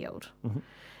that field,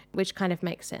 which kind of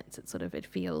makes sense. It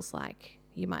feels like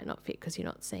you might not fit because you're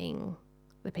not seeing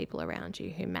the people around you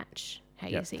who match how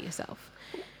you see yourself.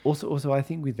 Also, I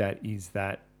think with that is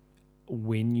that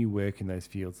when you work in those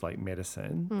fields like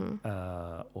medicine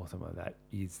or something like that,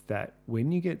 is that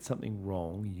when you get something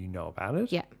wrong, you know about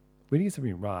it. Yeah. When you get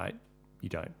something right, you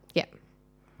don't. Yeah.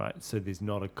 Right. So there's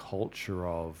not a culture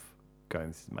of going,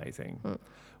 this is amazing.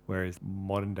 Whereas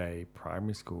modern day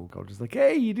primary school culture is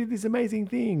hey, you did this amazing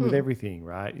thing with everything,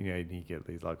 right? And you get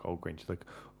these old Grinch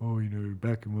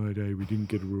back in my day we didn't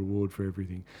get a reward for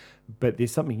everything. But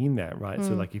there's something in that, right?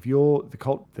 So if you're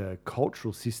the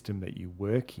cultural system that you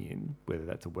work in, whether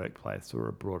that's a workplace or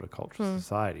a broader cultural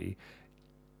society,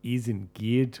 isn't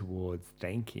geared towards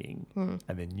thanking, Hmm.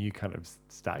 and then you kind of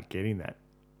start getting that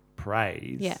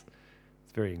praise, Yeah.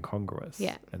 it's very incongruous.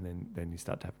 Yeah. And then you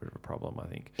start to have a bit of a problem, I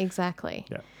think. Exactly.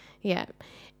 Yeah. Yeah.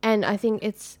 And I think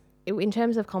in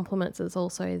terms of compliments, it's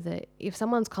also that if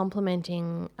someone's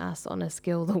complimenting us on a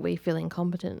skill that we feel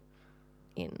incompetent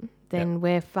in, then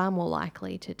we're far more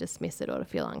likely to dismiss it or to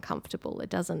feel uncomfortable. It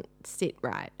doesn't sit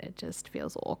right. It just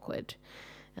feels awkward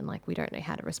and like we don't know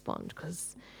how to respond,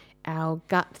 because our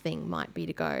gut thing might be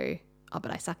to go, oh,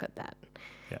 but I suck at that,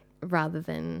 Yeah. rather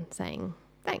than saying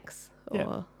thanks.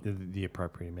 Or The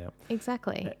appropriate amount.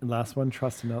 Exactly. And last one,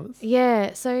 trust in others.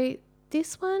 Yeah, so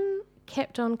this one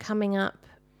kept on coming up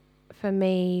for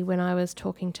me when I was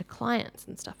talking to clients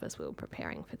and stuff as we were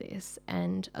preparing for this.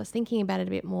 And I was thinking about it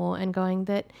a bit more and going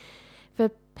that for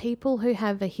people who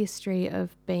have a history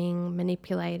of being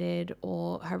manipulated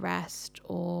or harassed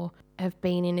or have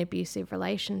been in abusive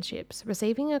relationships,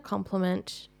 receiving a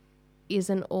compliment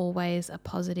isn't always a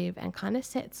positive and kind of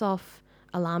sets off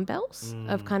alarm bells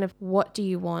of kind of, what do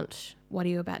you want? What are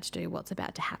you about to do? What's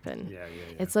about to happen? Yeah.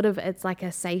 It's like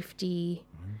a safety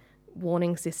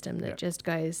warning system that just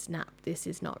goes, nah, this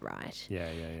is not right. Yeah.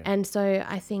 And so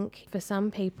I think for some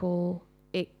people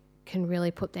it can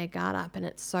really put their guard up, and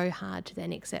it's so hard to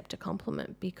then accept a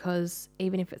compliment, because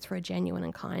even if it's for a genuine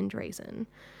and kind reason,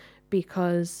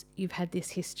 because you've had this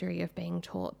history of being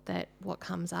taught that what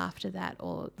comes after that,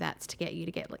 or that's to get you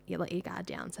to let your guard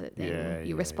down so that then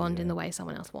you respond in the way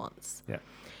someone else wants. Yeah.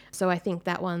 So I think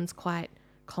that one's quite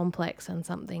complex and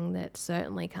something that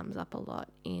certainly comes up a lot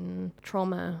in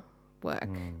trauma work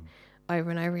over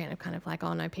and over again, of kind of like,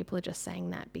 oh no, people are just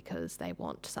saying that because they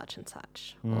want such and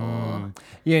such. Or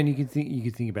Yeah, and you could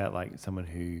think about like someone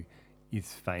who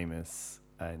is famous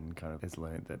and kind of has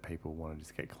learned that people want to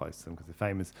just get close to them because they're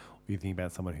famous. Or you think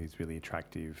about someone who's really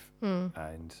attractive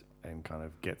and kind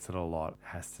of gets it a lot,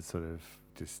 has to sort of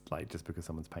just because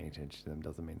someone's paying attention to them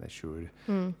doesn't mean they should,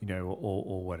 you know,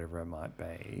 or whatever it might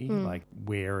be, like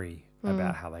wary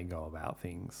about how they go about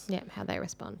things. Yeah, how they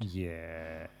respond.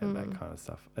 Yeah, and that kind of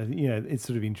stuff. You know, it's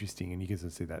sort of interesting, and you can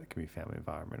sort of see that can be family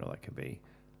environment, or that could be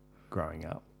growing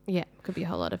up. Yeah, could be a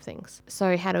whole lot of things.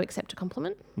 So how to accept a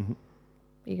compliment?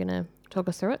 Are you going to talk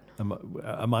us through it?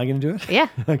 Am I going to do it? Yeah.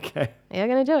 Okay. You're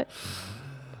going to do it.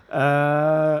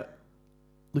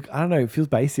 Look, I don't know. It feels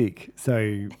basic.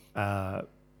 So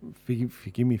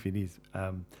forgive me if it is.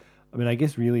 I mean, I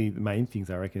guess really the main things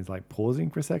I reckon is like pausing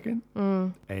for a second.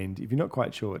 And if you're not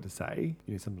quite sure what to say,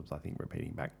 you know, sometimes I think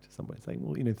repeating back to someone saying,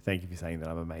 well, you know, thank you for saying that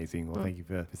I'm amazing, or thank you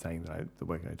for saying that the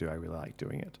work I do, I really like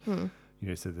doing it. You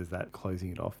know, so there's that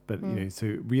closing it off. But, you know,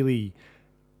 so really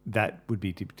that would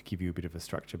be to give you a bit of a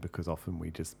structure, because often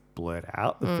we just blurt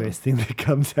out the first thing that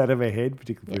comes out of our head,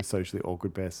 particularly for a socially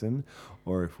awkward person,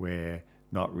 or if we're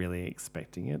not really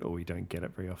expecting it, or we don't get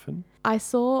it very often. I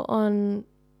saw on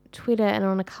Twitter and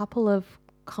on a couple of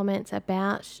comments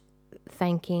about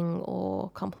thanking or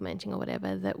complimenting or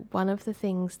whatever, that one of the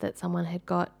things that someone had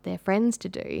got their friends to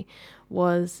do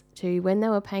was to, when they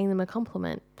were paying them a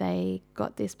compliment, they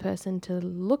got this person to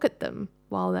look at them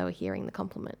while they were hearing the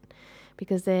compliment,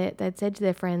 because they'd said to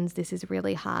their friends, this is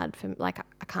really hard for me, like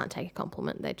I can't take a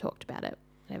compliment. They talked about it,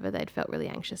 whatever, they'd felt really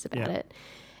anxious about it.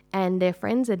 And their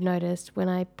friends had noticed, when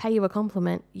I pay you a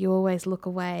compliment, you always look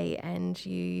away and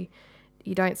you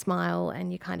don't smile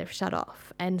and you kind of shut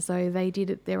off. And so they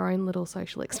did their own little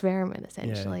social experiment,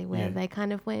 essentially, where they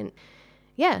kind of went,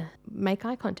 make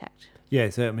eye contact. Yeah,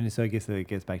 so I mean, I guess that it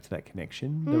gets back to that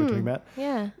connection that we're talking about.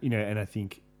 Yeah. You know, and I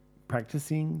think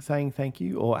practicing saying thank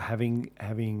you, or having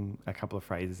a couple of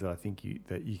phrases that I think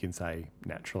you can say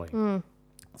naturally.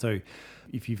 So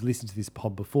if you've listened to this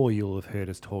pod before, you'll have heard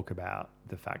us talk about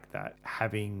the fact that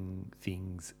having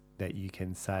things that you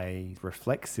can say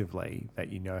reflexively,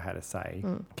 that you know how to say,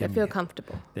 That feel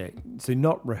comfortable. So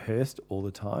not rehearsed all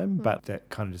the time, but that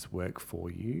kind of just work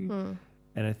for you.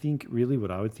 And I think really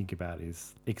what I would think about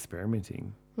is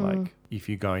experimenting. Like if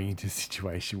you're going into a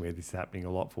situation where this is happening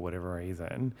a lot for whatever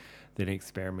reason, then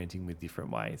experimenting with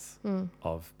different ways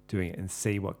of doing it and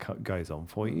see what goes on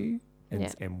for you.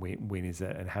 And when is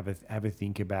it, and have a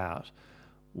think about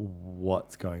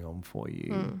what's going on for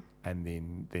you, and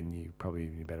then you probably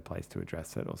in a better place to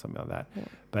address it or something like that.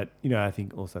 But you know, I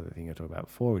think also the thing I talked about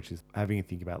before, which is having a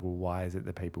think about, well, why is it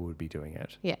that people would be doing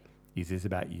it? Is this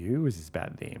about you, or is this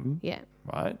about them?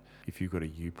 Right? If you've got a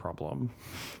you problem,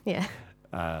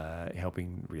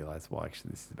 helping realize, well,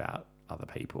 actually this is about other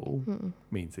people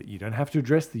means that you don't have to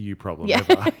address the you problem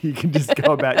ever. You can just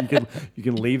go about, you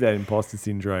can leave that imposter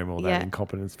syndrome or that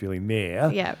incompetence feeling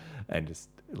there and just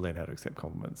learn how to accept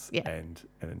compliments and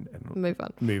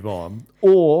move on.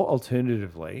 Or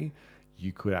alternatively,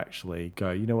 you could actually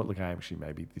go, you know what, look,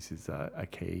 maybe this is a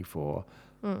key for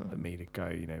me to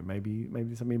go, maybe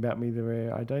there's something about me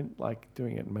that I don't like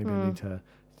doing it. And maybe I need to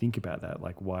think about that.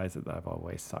 Like, why is it that I've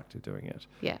always sucked at doing it?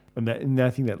 Yeah. And I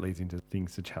think that leads into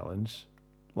things to challenge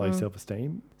low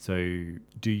self-esteem. So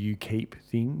do you keep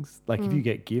things? Like if you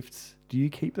get gifts, do you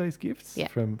keep those gifts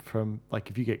from like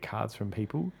if you get cards from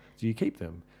people, do you keep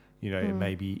them?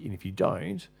 Maybe, and if you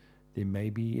don't, then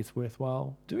maybe it's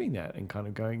worthwhile doing that and kind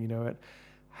of going, you know what,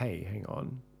 hey, hang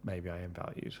on, maybe I am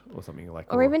valued or something like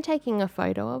that. Or even taking a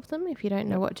photo of them if you don't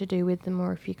know what to do with them,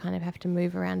 or if you kind of have to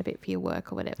move around a bit for your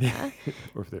work or whatever.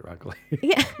 Or if they're ugly.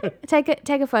 Yeah. Take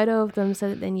a photo of them so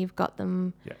that then you've got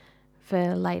them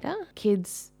for later.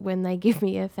 Kids, when they give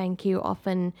me a thank you,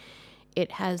 often it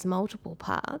has multiple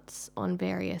parts on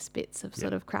various bits of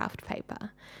sort of craft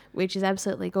paper, which is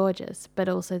absolutely gorgeous. But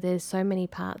also there's so many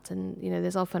parts, and,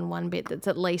 there's often one bit that's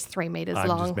at least 3 meters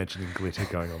long. I'm just mentioning glitter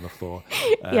going on the floor.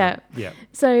 Yeah. Yeah.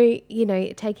 So,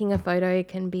 taking a photo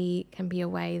can be a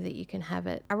way that you can have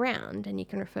it around and you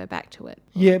can refer back to it.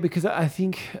 Yeah, because I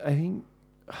think,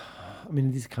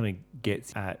 this kind of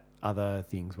gets at other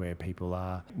things where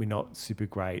we're not super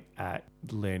great at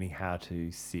learning how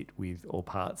to sit with all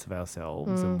parts of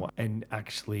ourselves. And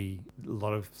actually a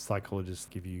lot of psychologists,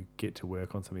 if you get to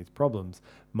work on some of these problems,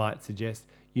 might suggest,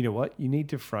 you know what, you need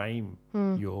to frame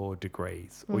your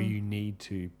degrees, or you need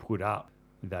to put up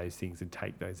those things and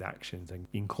take those actions and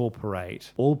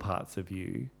incorporate all parts of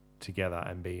you together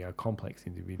and be a complex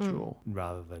individual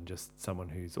rather than just someone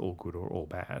who's all good or all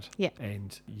bad. Yeah.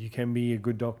 And you can be a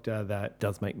good doctor that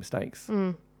does make mistakes,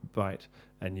 right?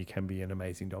 And you can be an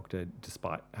amazing doctor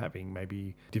despite having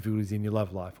maybe difficulties in your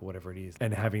love life or whatever it is,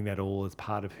 and having that all as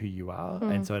part of who you are.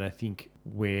 And so I think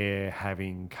we're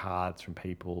having cards from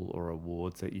people or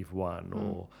awards that you've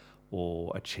won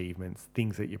or achievements,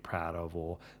 things that you're proud of,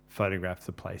 or photographs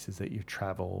of places that you've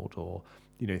traveled, or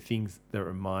things that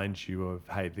remind you of,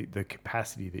 hey, the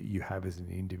capacity that you have as an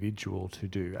individual to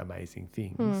do amazing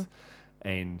things.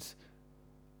 And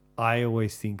I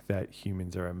always think that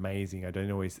humans are amazing. I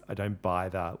don't buy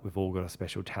that we've all got a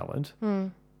special talent,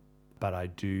 but I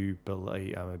do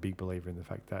believe, I'm a big believer in the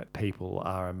fact that people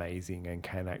are amazing and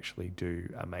can actually do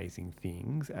amazing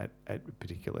things at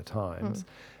particular times.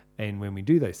 And when we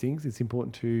do those things, it's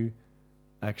important to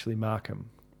actually mark them.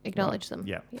 Acknowledge them.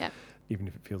 Yeah. Yeah. Even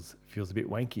if it feels a bit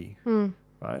wanky,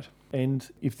 right? And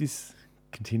if this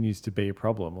continues to be a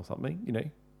problem or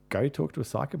something, go talk to a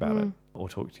psych about it, or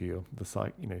talk to the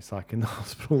psych, psych in the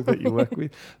hospital that you work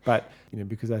with. But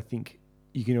because I think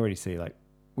you can already see, like,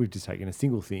 we've just taken a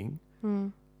single thing,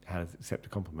 how to accept a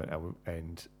compliment,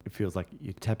 and it feels like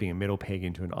you're tapping a metal peg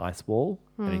into an ice wall,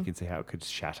 and you can see how it could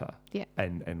shatter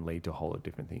and lead to a whole lot of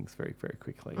different things very, very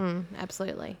quickly.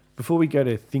 Absolutely. Before we go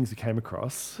to things we came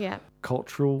across,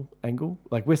 cultural angle,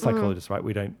 like we're psychologists, right?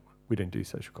 We don't do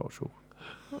social cultural.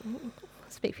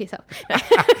 Speak for yourself.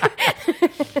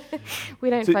 We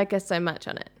don't focus so much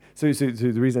on it. So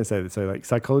the reason I say that, so like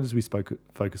psychologists, we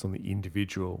focus on the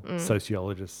individual.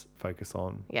 Sociologists focus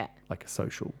on like a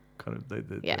social kind of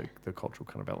the cultural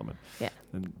kind of element. Yeah.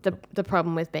 And the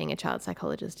problem with being a child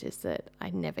psychologist is that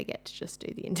I never get to just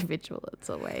do the individual. It's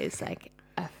always like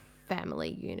a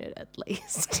family unit at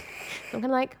least. I'm kind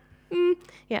of like,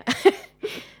 yeah.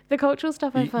 The cultural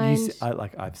stuff I find...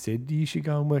 I've said you should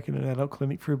go and work in an adult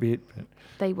clinic for a bit. But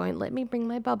they won't let me bring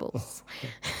my bubbles.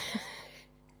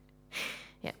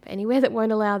 Yeah, anywhere that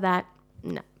won't allow that,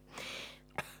 no.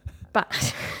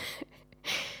 But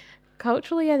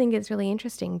culturally, I think it's really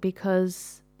interesting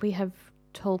because we have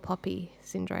tall poppy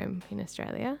syndrome in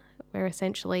Australia, where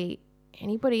essentially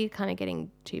anybody kind of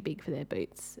getting too big for their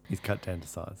boots is cut down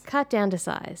to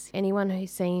size. Anyone who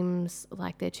seems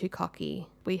like they're too cocky,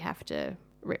 we have to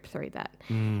rip through that.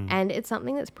 And it's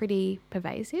something that's pretty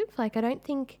pervasive. Like, I don't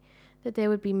think that there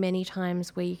would be many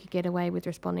times where you could get away with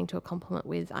responding to a compliment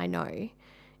with "I know"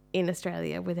 in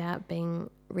Australia without being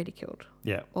ridiculed,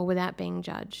 or without being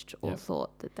judged or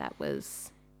thought that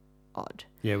was odd.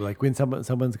 Yeah, like when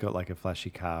someone's got like a flashy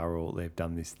car, or they've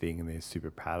done this thing and they're super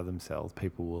proud of themselves,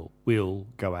 people will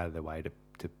go out of their way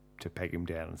to peg them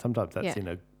down, and sometimes that's in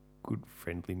a good,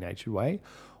 friendly natured way,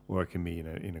 or it can be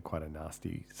in a quite a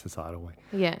nasty societal way.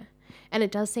 Yeah. And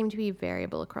it does seem to be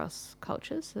variable across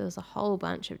cultures. So there's a whole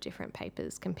bunch of different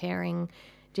papers comparing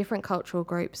different cultural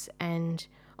groups, and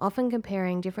often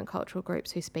comparing different cultural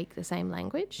groups who speak the same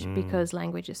language, because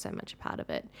language is so much a part of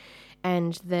it.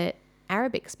 And that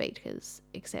Arabic speakers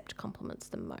accept compliments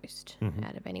the most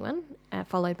out of anyone,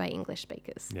 followed by English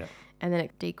speakers. Yeah. And then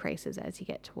it decreases as you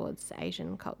get towards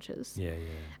Asian cultures. Yeah.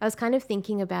 I was kind of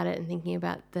thinking about it and thinking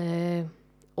about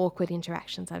awkward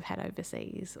interactions I've had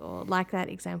overseas, or like that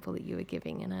example that you were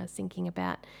giving. And I was thinking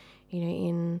about,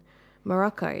 in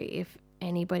Morocco, if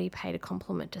anybody paid a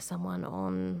compliment to someone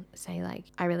on, say, like,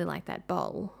 I really like that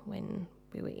bowl when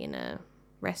we were in a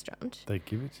restaurant, They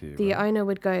give it to you. the right? owner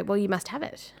would go, well, you must have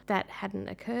it. That hadn't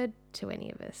occurred to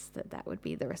any of us, that would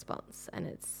be the response. And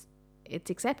it's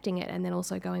accepting it and then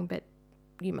also going, but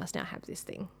you must now have this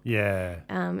thing. Yeah.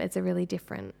 It's a really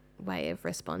different way of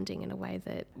responding in a way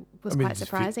that was I mean, quite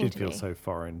surprising it to me. feels so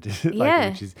foreign.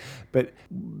 Yeah. But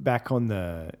back on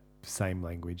the same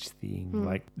language thing,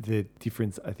 like the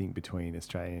difference, I think, between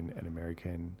Australian and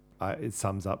American, it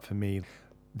sums up for me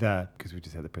because we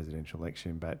just had the presidential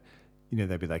election, but,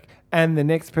 they'd be like, and the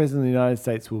next president of the United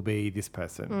States will be this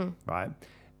person, right?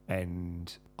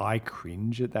 And I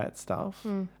cringe at that stuff.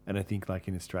 And I think, like,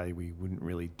 in Australia, we wouldn't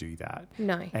really do that.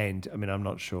 No. And I mean, I'm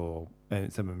not sure,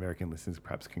 and some American listeners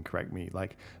perhaps can correct me,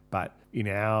 but in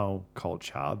our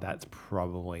culture, that's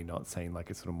probably not seen, like,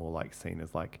 it's sort of more like seen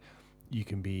as like you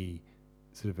can be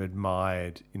sort of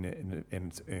admired and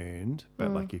it's earned.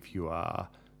 But like if you are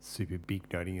super big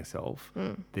noting yourself,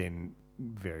 then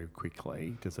very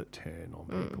quickly does it turn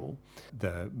on people.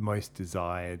 The most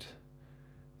desired,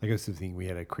 I guess the thing, we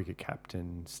had a cricket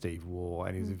captain, Steve Waugh,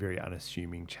 and he was a very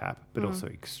unassuming chap, but also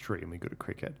extremely good at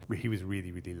cricket. He was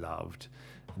really, really loved.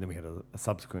 And then we had a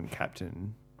subsequent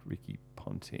captain, Ricky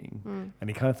Ponting, and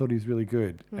he kind of thought he was really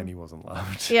good, and he wasn't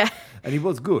loved. Yeah. And he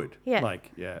was good. Yeah.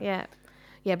 Yeah.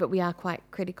 Yeah, but we are quite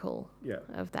critical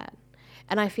of that.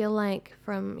 And I feel like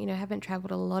from, haven't travelled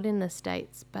a lot in the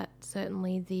States, but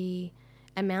certainly the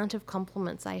amount of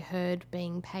compliments I heard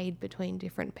being paid between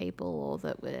different people, or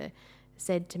that were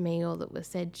said to me, or that were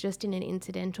said just in an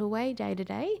incidental way day to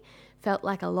day, felt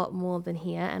like a lot more than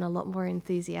here, and a lot more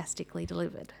enthusiastically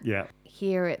delivered. Yeah.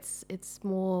 Here it's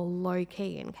more low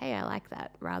key and, hey, I like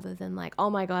that, rather than like, oh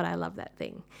my God, I love that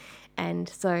thing. And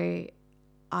so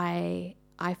I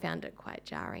found it quite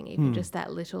jarring, even just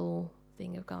that little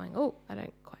thing of going, oh, I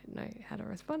don't quite know how to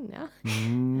respond now.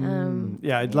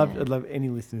 I'd love any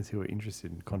listeners who are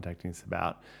interested in contacting us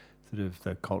about sort of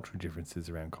the cultural differences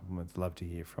around compliments. Love to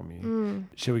hear from you.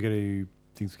 Shall we go to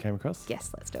things we came across?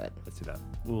 Yes, let's do it. Let's do that.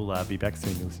 We'll be back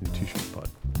soon. You're listening to Two Strings Pod.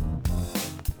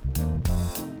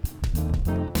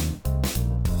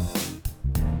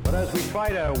 But as we try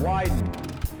to widen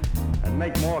and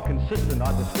make more consistent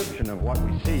our description of what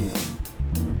we see,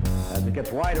 as it gets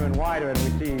wider and wider and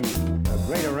we see a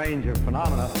greater range of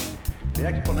phenomena, the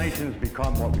explanations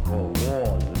become what we call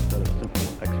laws instead of simple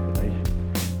explanations.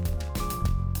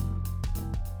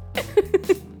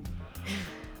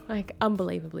 Like,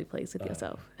 unbelievably pleased with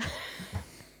yourself.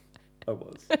 I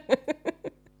was.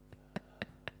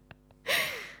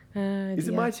 Is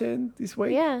it my turn this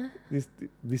week? Yeah.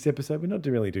 This episode, we're not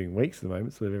really doing weeks at the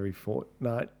moment, sort of every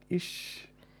fortnight-ish.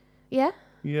 Yeah?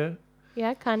 Yeah.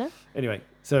 Yeah, kind of. Anyway,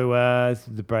 so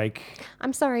the break.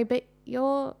 I'm sorry, but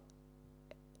your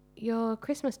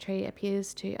Christmas tree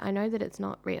appears to, I know that it's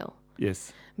not real,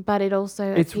 Yes. but it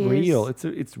also It's appears... real.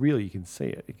 It's real. You can see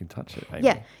it. You can touch it.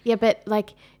 Amy. Yeah, but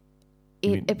like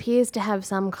You it mean- appears to have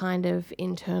some kind of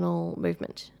internal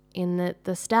movement in that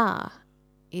the star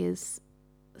is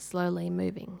slowly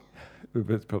moving. But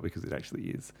it's probably because it actually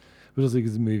is. But also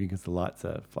because it's moving because the lights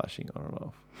are flashing on and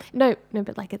off. No,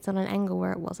 but like it's on an angle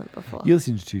where it wasn't before. You're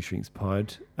listening to Two Strings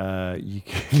Pod. You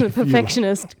can... The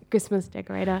perfectionist Christmas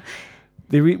decorator.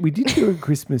 We did do a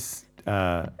Christmas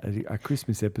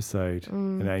episode,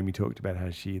 and Amy talked about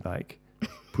how she like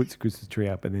puts a Christmas tree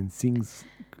up and then sings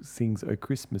 "O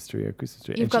Christmas Tree, O Christmas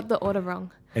Tree." You've got the order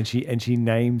wrong. And she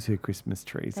names her Christmas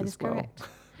trees That as is well. correct.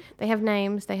 They have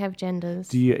names. They have genders.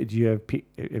 Do you have you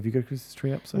got a Christmas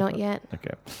tree up so Not far? yet.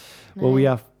 Okay. No. Well, we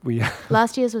are.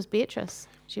 Last year's was Beatrice.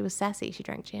 She was sassy. She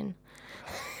drank gin.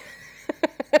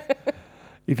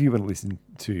 If you want to listen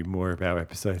to more of our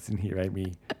episodes and hear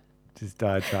Amy just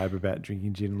diatribe about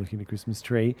drinking gin and looking at a Christmas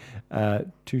tree,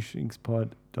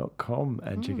 twostringspod.com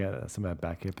and check out some of our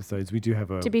back episodes. We do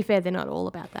have To be fair, they're not all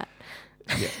about that.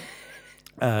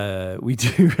 we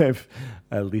do have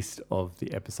a list of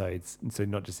the episodes, and so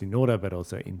not just in order, but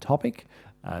also in topic.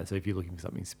 So if you're looking for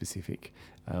something specific,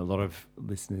 a lot of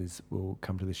listeners will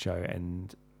come to the show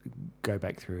and go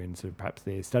back through and sort of perhaps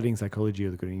they're studying psychology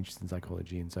or they've got an interest in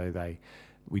psychology, and so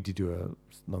we did do a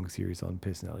long series on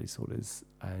personality disorders,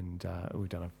 and we've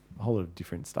done a whole lot of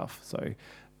different stuff. So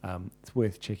it's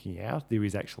worth checking out. There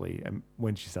is actually,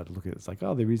 when she started looking at it, it's like,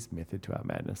 oh, there is method to our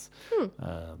madness.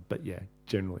 But yeah,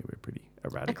 generally we're pretty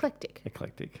erratic.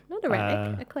 Eclectic. Not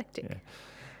erratic. Eclectic.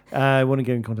 Yeah. Want to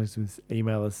get in contact with us,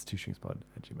 email us,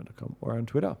 twostringspod@gmail.com, or on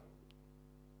Twitter.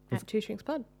 At Two Strings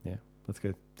Pod. Yeah. Let's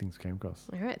go things came across.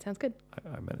 All right. Sounds good.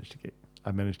 I managed to get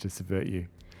I managed to subvert you.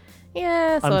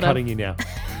 Yeah, sort I'm of. cutting you now.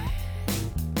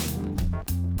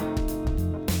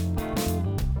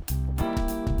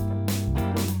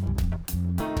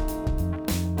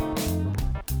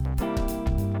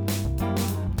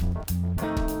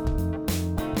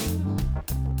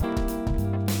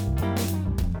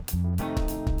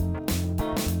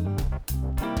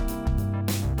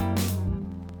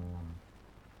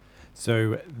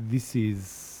 So this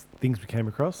is things we came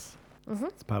across. Mm-hmm.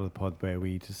 It's part of the pod where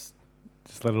we just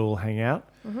let it all hang out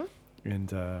Mm-hmm.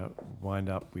 and wind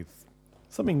up with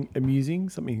something amusing,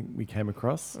 something we came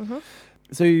across. Mm-hmm.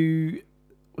 So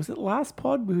was it last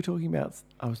pod we were talking about?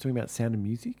 I was talking about Sound of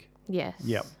Music. Yes.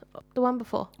 Yep. The one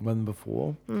before. One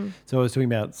before. Mm. So I was talking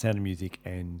about Sound of Music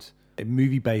and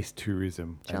movie-based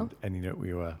tourism. Sure. And you know,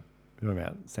 we were talking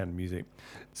about Sound of Music.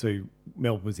 So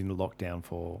Melbourne was in lockdown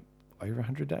for over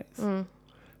 100 days. Mm.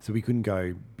 So we couldn't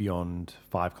go beyond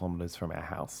 5 kilometres from our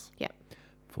house Yep.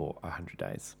 for 100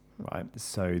 days, right?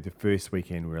 So the first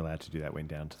weekend we were allowed to do that, went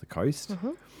down to the coast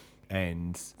Mm-hmm.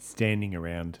 and standing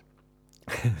around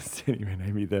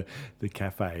Amy, the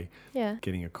cafe, Yeah.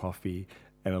 getting a coffee,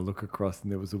 and I look across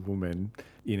and there was a woman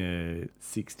in her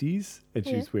 60s and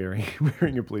she Yeah. was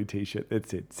wearing a blue T-shirt that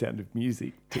said Sound of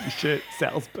Music T-shirt,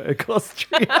 Salzburg,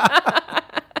 Austria.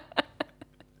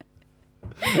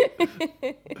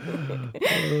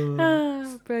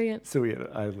 Ah, brilliant. So I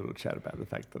had a little chat about the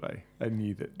fact that I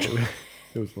knew that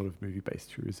there was a lot of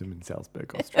movie-based tourism in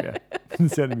Salzburg, Austria. The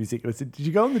Sound of Music. And I said, "Did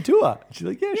you go on the tour?" She's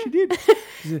like, "Yeah, she did."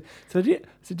 She said, "So I did." I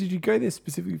said, "Did you go there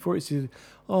specifically for it?" She said,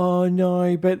 "Oh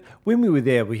no, but when we were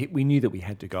there, we knew that we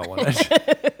had to go on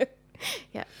it."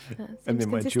 Yeah. And then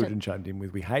my consistent. children chimed in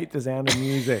with, "We hate the Sound of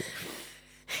Music."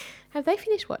 Have they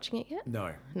finished watching it yet?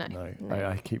 No. No.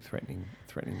 I keep threatening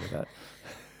with that.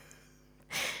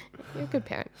 You're a good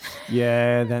parent.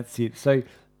 Yeah, that's it. So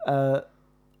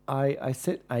I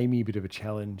set Amy a bit of a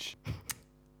challenge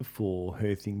for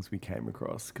her things we came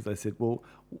across because I said,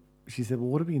 she said,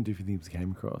 what are we going to do for things we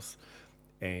came across?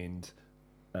 And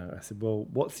I said, well,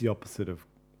 what's the opposite of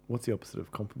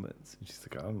compliments? And she's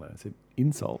like, I don't know. I said,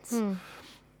 insults.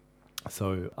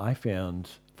 So I found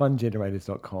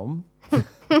fungenerators.com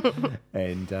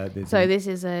and there's So this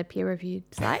is a peer-reviewed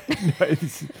site?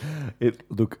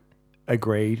 look,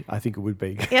 agreed. I think it would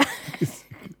be. Yeah.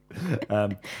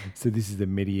 So this is a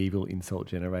medieval insult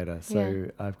generator. So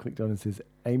Yeah. I've clicked on and it says,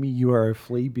 Amy, you are a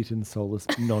flea-bitten soulless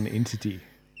non-entity.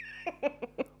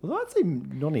 Well, I'd say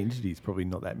non-entity is probably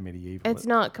not that medieval. It's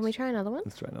not. Can we try another one?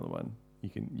 Let's try another one. You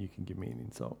can give me an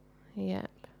insult. Yep.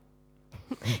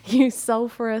 You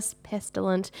sulphurous,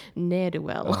 pestilent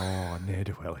ne'er-do-well. Oh,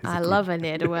 ne'er-do-well. I love a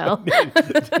ne'er-do-well.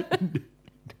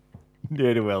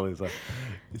 Ne'er-do-well is a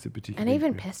particular. And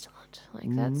even pestilent. Like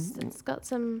it's got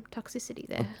some toxicity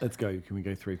there. Let's go. Can we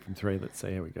go 3 from 3? Let's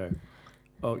see how we go.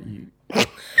 Oh, you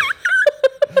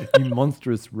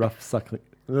monstrous rough suckling.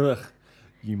 Ugh.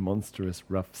 You monstrous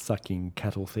rough sucking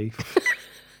cattle thief.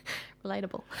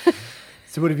 Relatable.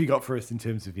 So what have you got for us in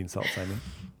terms of insults, Amy?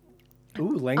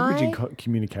 Ooh, language and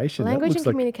communication. Language and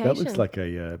That communication. looks like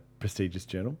a prestigious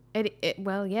journal.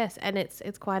 Well, yes, and it's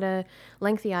quite a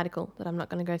lengthy article that I'm not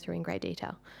going to go through in great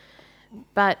detail.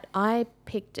 But I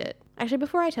picked it. Actually,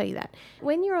 before I tell you that,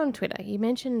 when you're on Twitter, you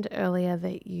mentioned earlier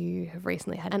that you have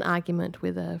recently had an argument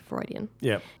with a Freudian.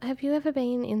 Yeah. Have you ever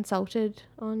been insulted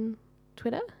on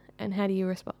Twitter? And how do you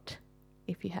respond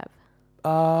if you have?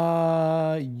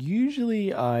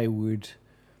 Usually I would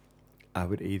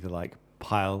either like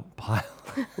pile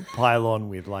on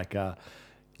with like a,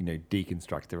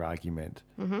 deconstruct their argument,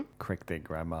 correct their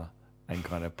grammar, and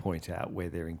kind of point out where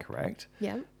they're incorrect.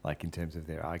 Yeah. Like in terms of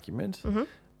their argument,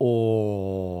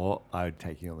 or I would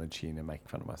take it on the chin and make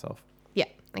fun of myself. Yeah.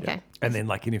 Okay. Yeah. And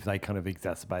then and if they kind of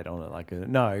exacerbate on it, like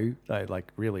no,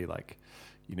 really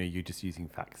you're just using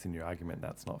facts in your argument.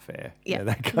 That's not fair. Yeah.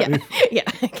 That kind of. Yeah.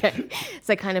 Okay.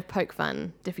 So kind of poke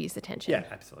fun, diffuse the tension. Yeah,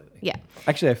 absolutely. Yeah.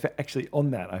 Actually,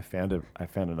 on that, I found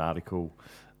an article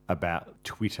about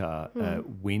Twitter.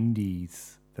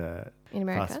 Wendy's, the In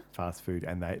America? fast food,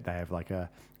 and they have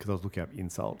because I was looking up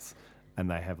insults, and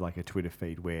they have like a Twitter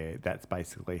feed where that's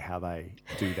basically how they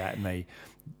do that. And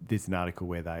there's an article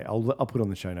where I'll put on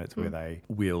the show notes where they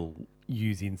will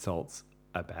use insults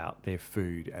about their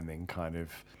food and then kind of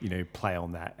play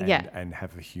on that and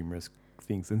have a humorous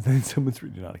things. And then someone's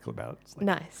written an article about it. It's like,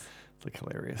 Nice. It's like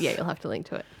hilarious. Yeah, you'll have to link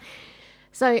to it.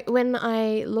 So when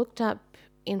I looked up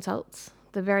insults,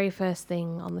 the very first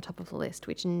thing on the top of the list,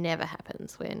 which never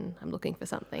happens when I'm looking for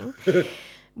something,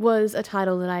 was a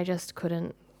title that I just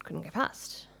couldn't go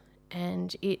past.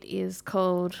 And it is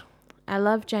called, I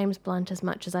love James Blunt as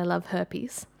much as I love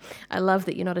herpes. I love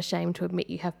that you're not ashamed to admit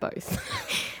you have both.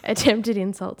 attempted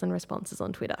insults and responses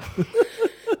on Twitter.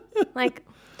 Like,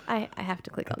 I have to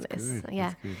click on this. Good. Yeah.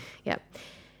 That's good. Yep.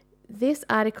 This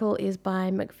article is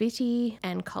by McVitie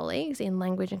and colleagues in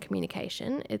Language and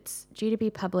Communication. It's due to be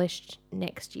published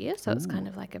next year, so it's kind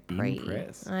of like a pre.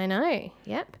 Impress. I know.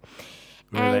 Yep.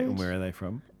 Where are they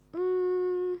from?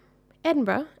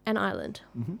 Edinburgh and Ireland.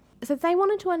 Mm-hmm. So they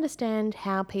wanted to understand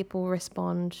how people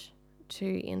respond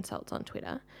to insults on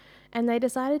Twitter, and they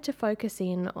decided to focus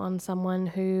in on someone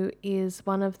who is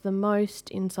one of the most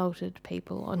insulted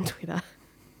people on Twitter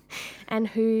and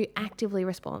who actively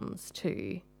responds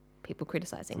to people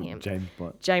criticising him. James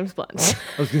Blunt. James Blunt.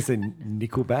 I was going to say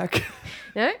Nickelback.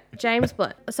 No, James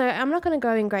Blunt. So I'm not going to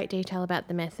go in great detail about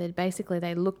the method. Basically,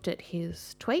 they looked at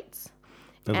his tweets.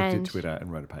 They looked And- at Twitter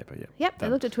and wrote a paper, yeah. Yep, they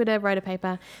Done. looked at Twitter, wrote a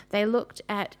paper. They looked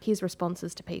at his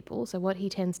responses to people. So what he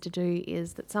tends to do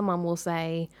is that someone will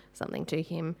say something to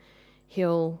him,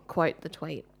 he'll quote the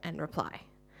tweet and reply.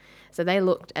 So they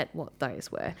looked at what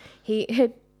those were.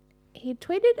 He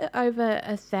tweeted over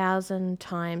 1,000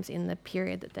 times in the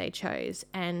period that they chose,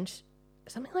 and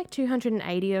something like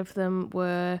 280 of them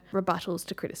were rebuttals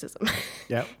to criticism.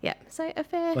 Yep. Yeah, so a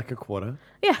fair... Like a quarter.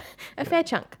 Yeah, a fair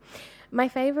chunk. My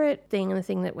favourite thing, and the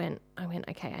thing that I went,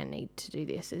 okay, I need to do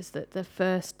this, is that the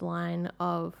first line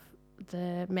of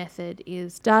the method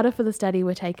is, data for the study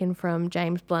were taken from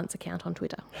James Blunt's account on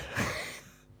Twitter.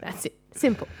 That's it.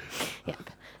 Simple. Yep.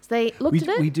 So they looked at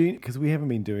it. We do, because we haven't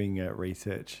been doing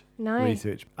research No.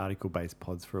 article-based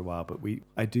pods for a while, but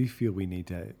I do feel we need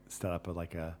to start up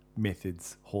a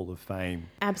methods hall of fame.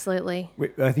 Absolutely.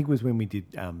 I think it was when we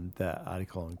did the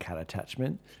article on cat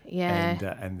attachment. Yeah.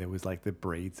 And there was like the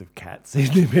breeds of cats in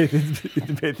the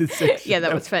methods section. Yeah,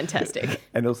 that was fantastic.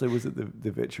 And also was it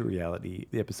the virtual reality,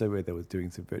 the episode where they was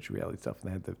doing some virtual reality stuff and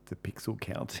they had the pixel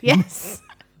count. Yes.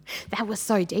 That was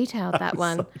so detailed, that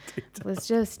one. It was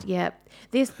just, yeah.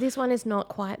 This one is not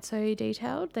quite so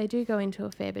detailed. They do go into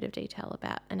a fair bit of detail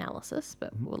about analysis,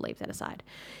 but we'll leave that aside.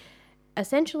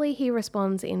 Essentially, he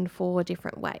responds in 4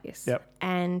 different ways. Yep.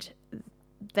 And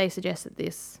they suggest that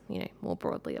this, more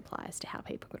broadly applies to how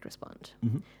people could respond.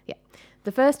 Mm-hmm. Yeah.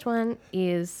 The first one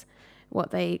is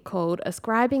what they called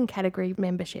ascribing category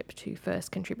membership to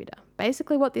first contributor.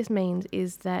 Basically, what this means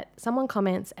is that someone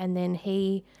comments and then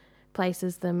he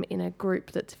places them in a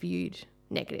group that's viewed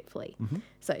negatively. Mm-hmm.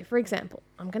 So, for example,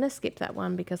 I'm going to skip that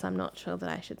one because I'm not sure that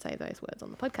I should say those words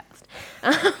on the podcast.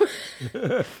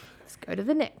 Let's go to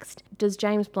the next. Does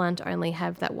James Blunt only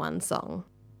have that one song?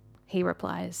 He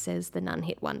replies, says the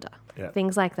none-hit wonder. Yeah.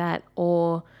 Things like that.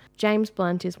 Or James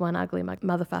Blunt is one ugly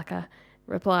motherfucker.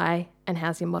 Reply, and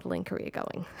how's your modelling career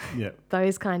going? Yeah.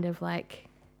 Those kind of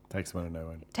Takes one to know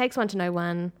one. takes one to know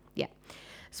one. Yeah.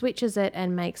 Switches it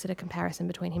and makes it a comparison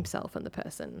between himself and the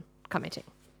person commenting.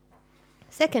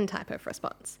 Second type of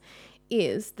response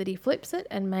is that he flips it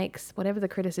and makes whatever the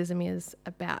criticism is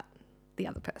about the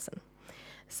other person.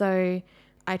 So,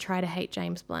 I try to hate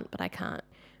James Blunt, but I can't.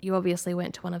 You obviously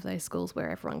went to one of those schools where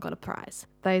everyone got a prize.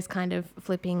 Those kind of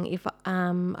flipping. If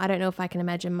I don't know if I can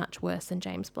imagine much worse than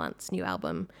James Blunt's new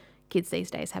album, Kids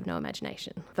These Days Have No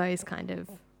Imagination. Those kind of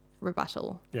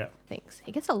rebuttal things.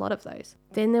 He gets a lot of those.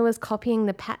 Then there was copying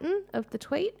the pattern of the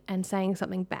tweet and saying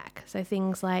something back. So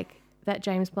things like, that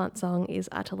James Blunt song is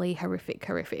utterly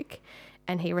horrific.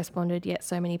 And he responded, yet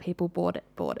so many people bought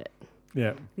it.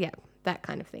 Yeah. Yeah, that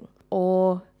kind of thing.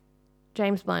 Or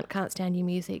James Blunt, can't stand your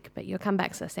music, but your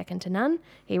comebacks are second to none.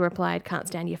 He replied, can't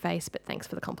stand your face, but thanks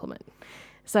for the compliment.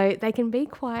 So they can be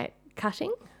quite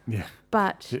cutting. Yeah.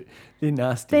 But they're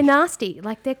nasty. they're nasty.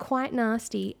 They're quite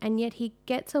nasty. And yet he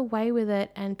gets away with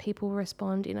it and people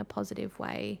respond in a positive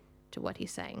way to what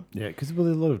he's saying. Yeah, because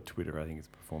there's a lot of Twitter, I think, is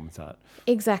performance art.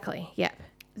 Exactly. Yep.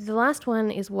 The last one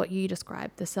is what you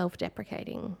described, the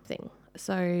self-deprecating thing.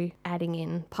 So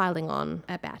piling on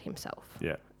about himself.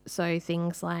 Yeah. So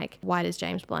things like, why does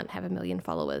James Blunt have 1 million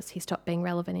followers? He stopped being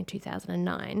relevant in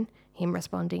 2009. Him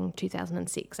responding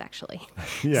 2006, actually.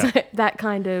 Yeah. So that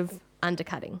kind of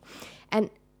undercutting. And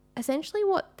essentially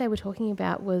what they were talking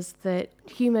about was that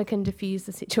humour can diffuse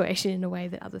the situation in a way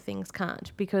that other things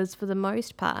can't, because for the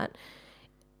most part,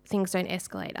 things don't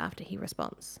escalate after he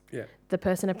responds. Yeah. The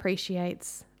person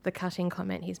appreciates the cutting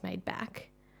comment he's made back,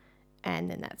 and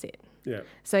then that's it. Yeah.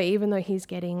 So even though he's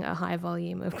getting a high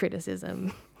volume of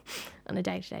criticism on a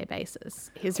day-to-day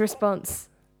basis, his response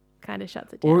kind of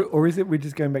shuts it down. Or is it we're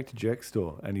just going back to Jerk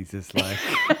Store and he's just like...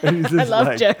 I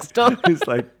love Jerk Store. He's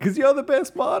like, because you're the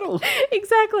best model.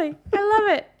 Exactly. I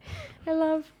love it.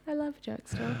 I love Jerk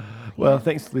Store. Well, Yeah,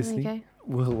 thanks for there you listening.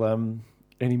 go. Well,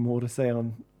 any more to say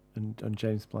on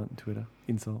James Blunt and Twitter?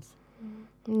 Insults?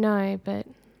 No, but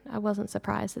I wasn't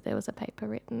surprised that there was a paper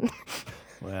written.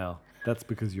 Wow. That's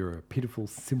because you're a pitiful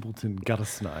simpleton gutter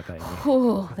snipe, Amy.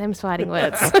 Ooh, them's fighting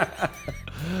words.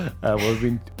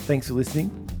 Thanks for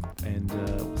listening, and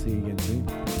we'll see you again soon.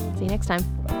 See you next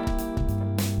time.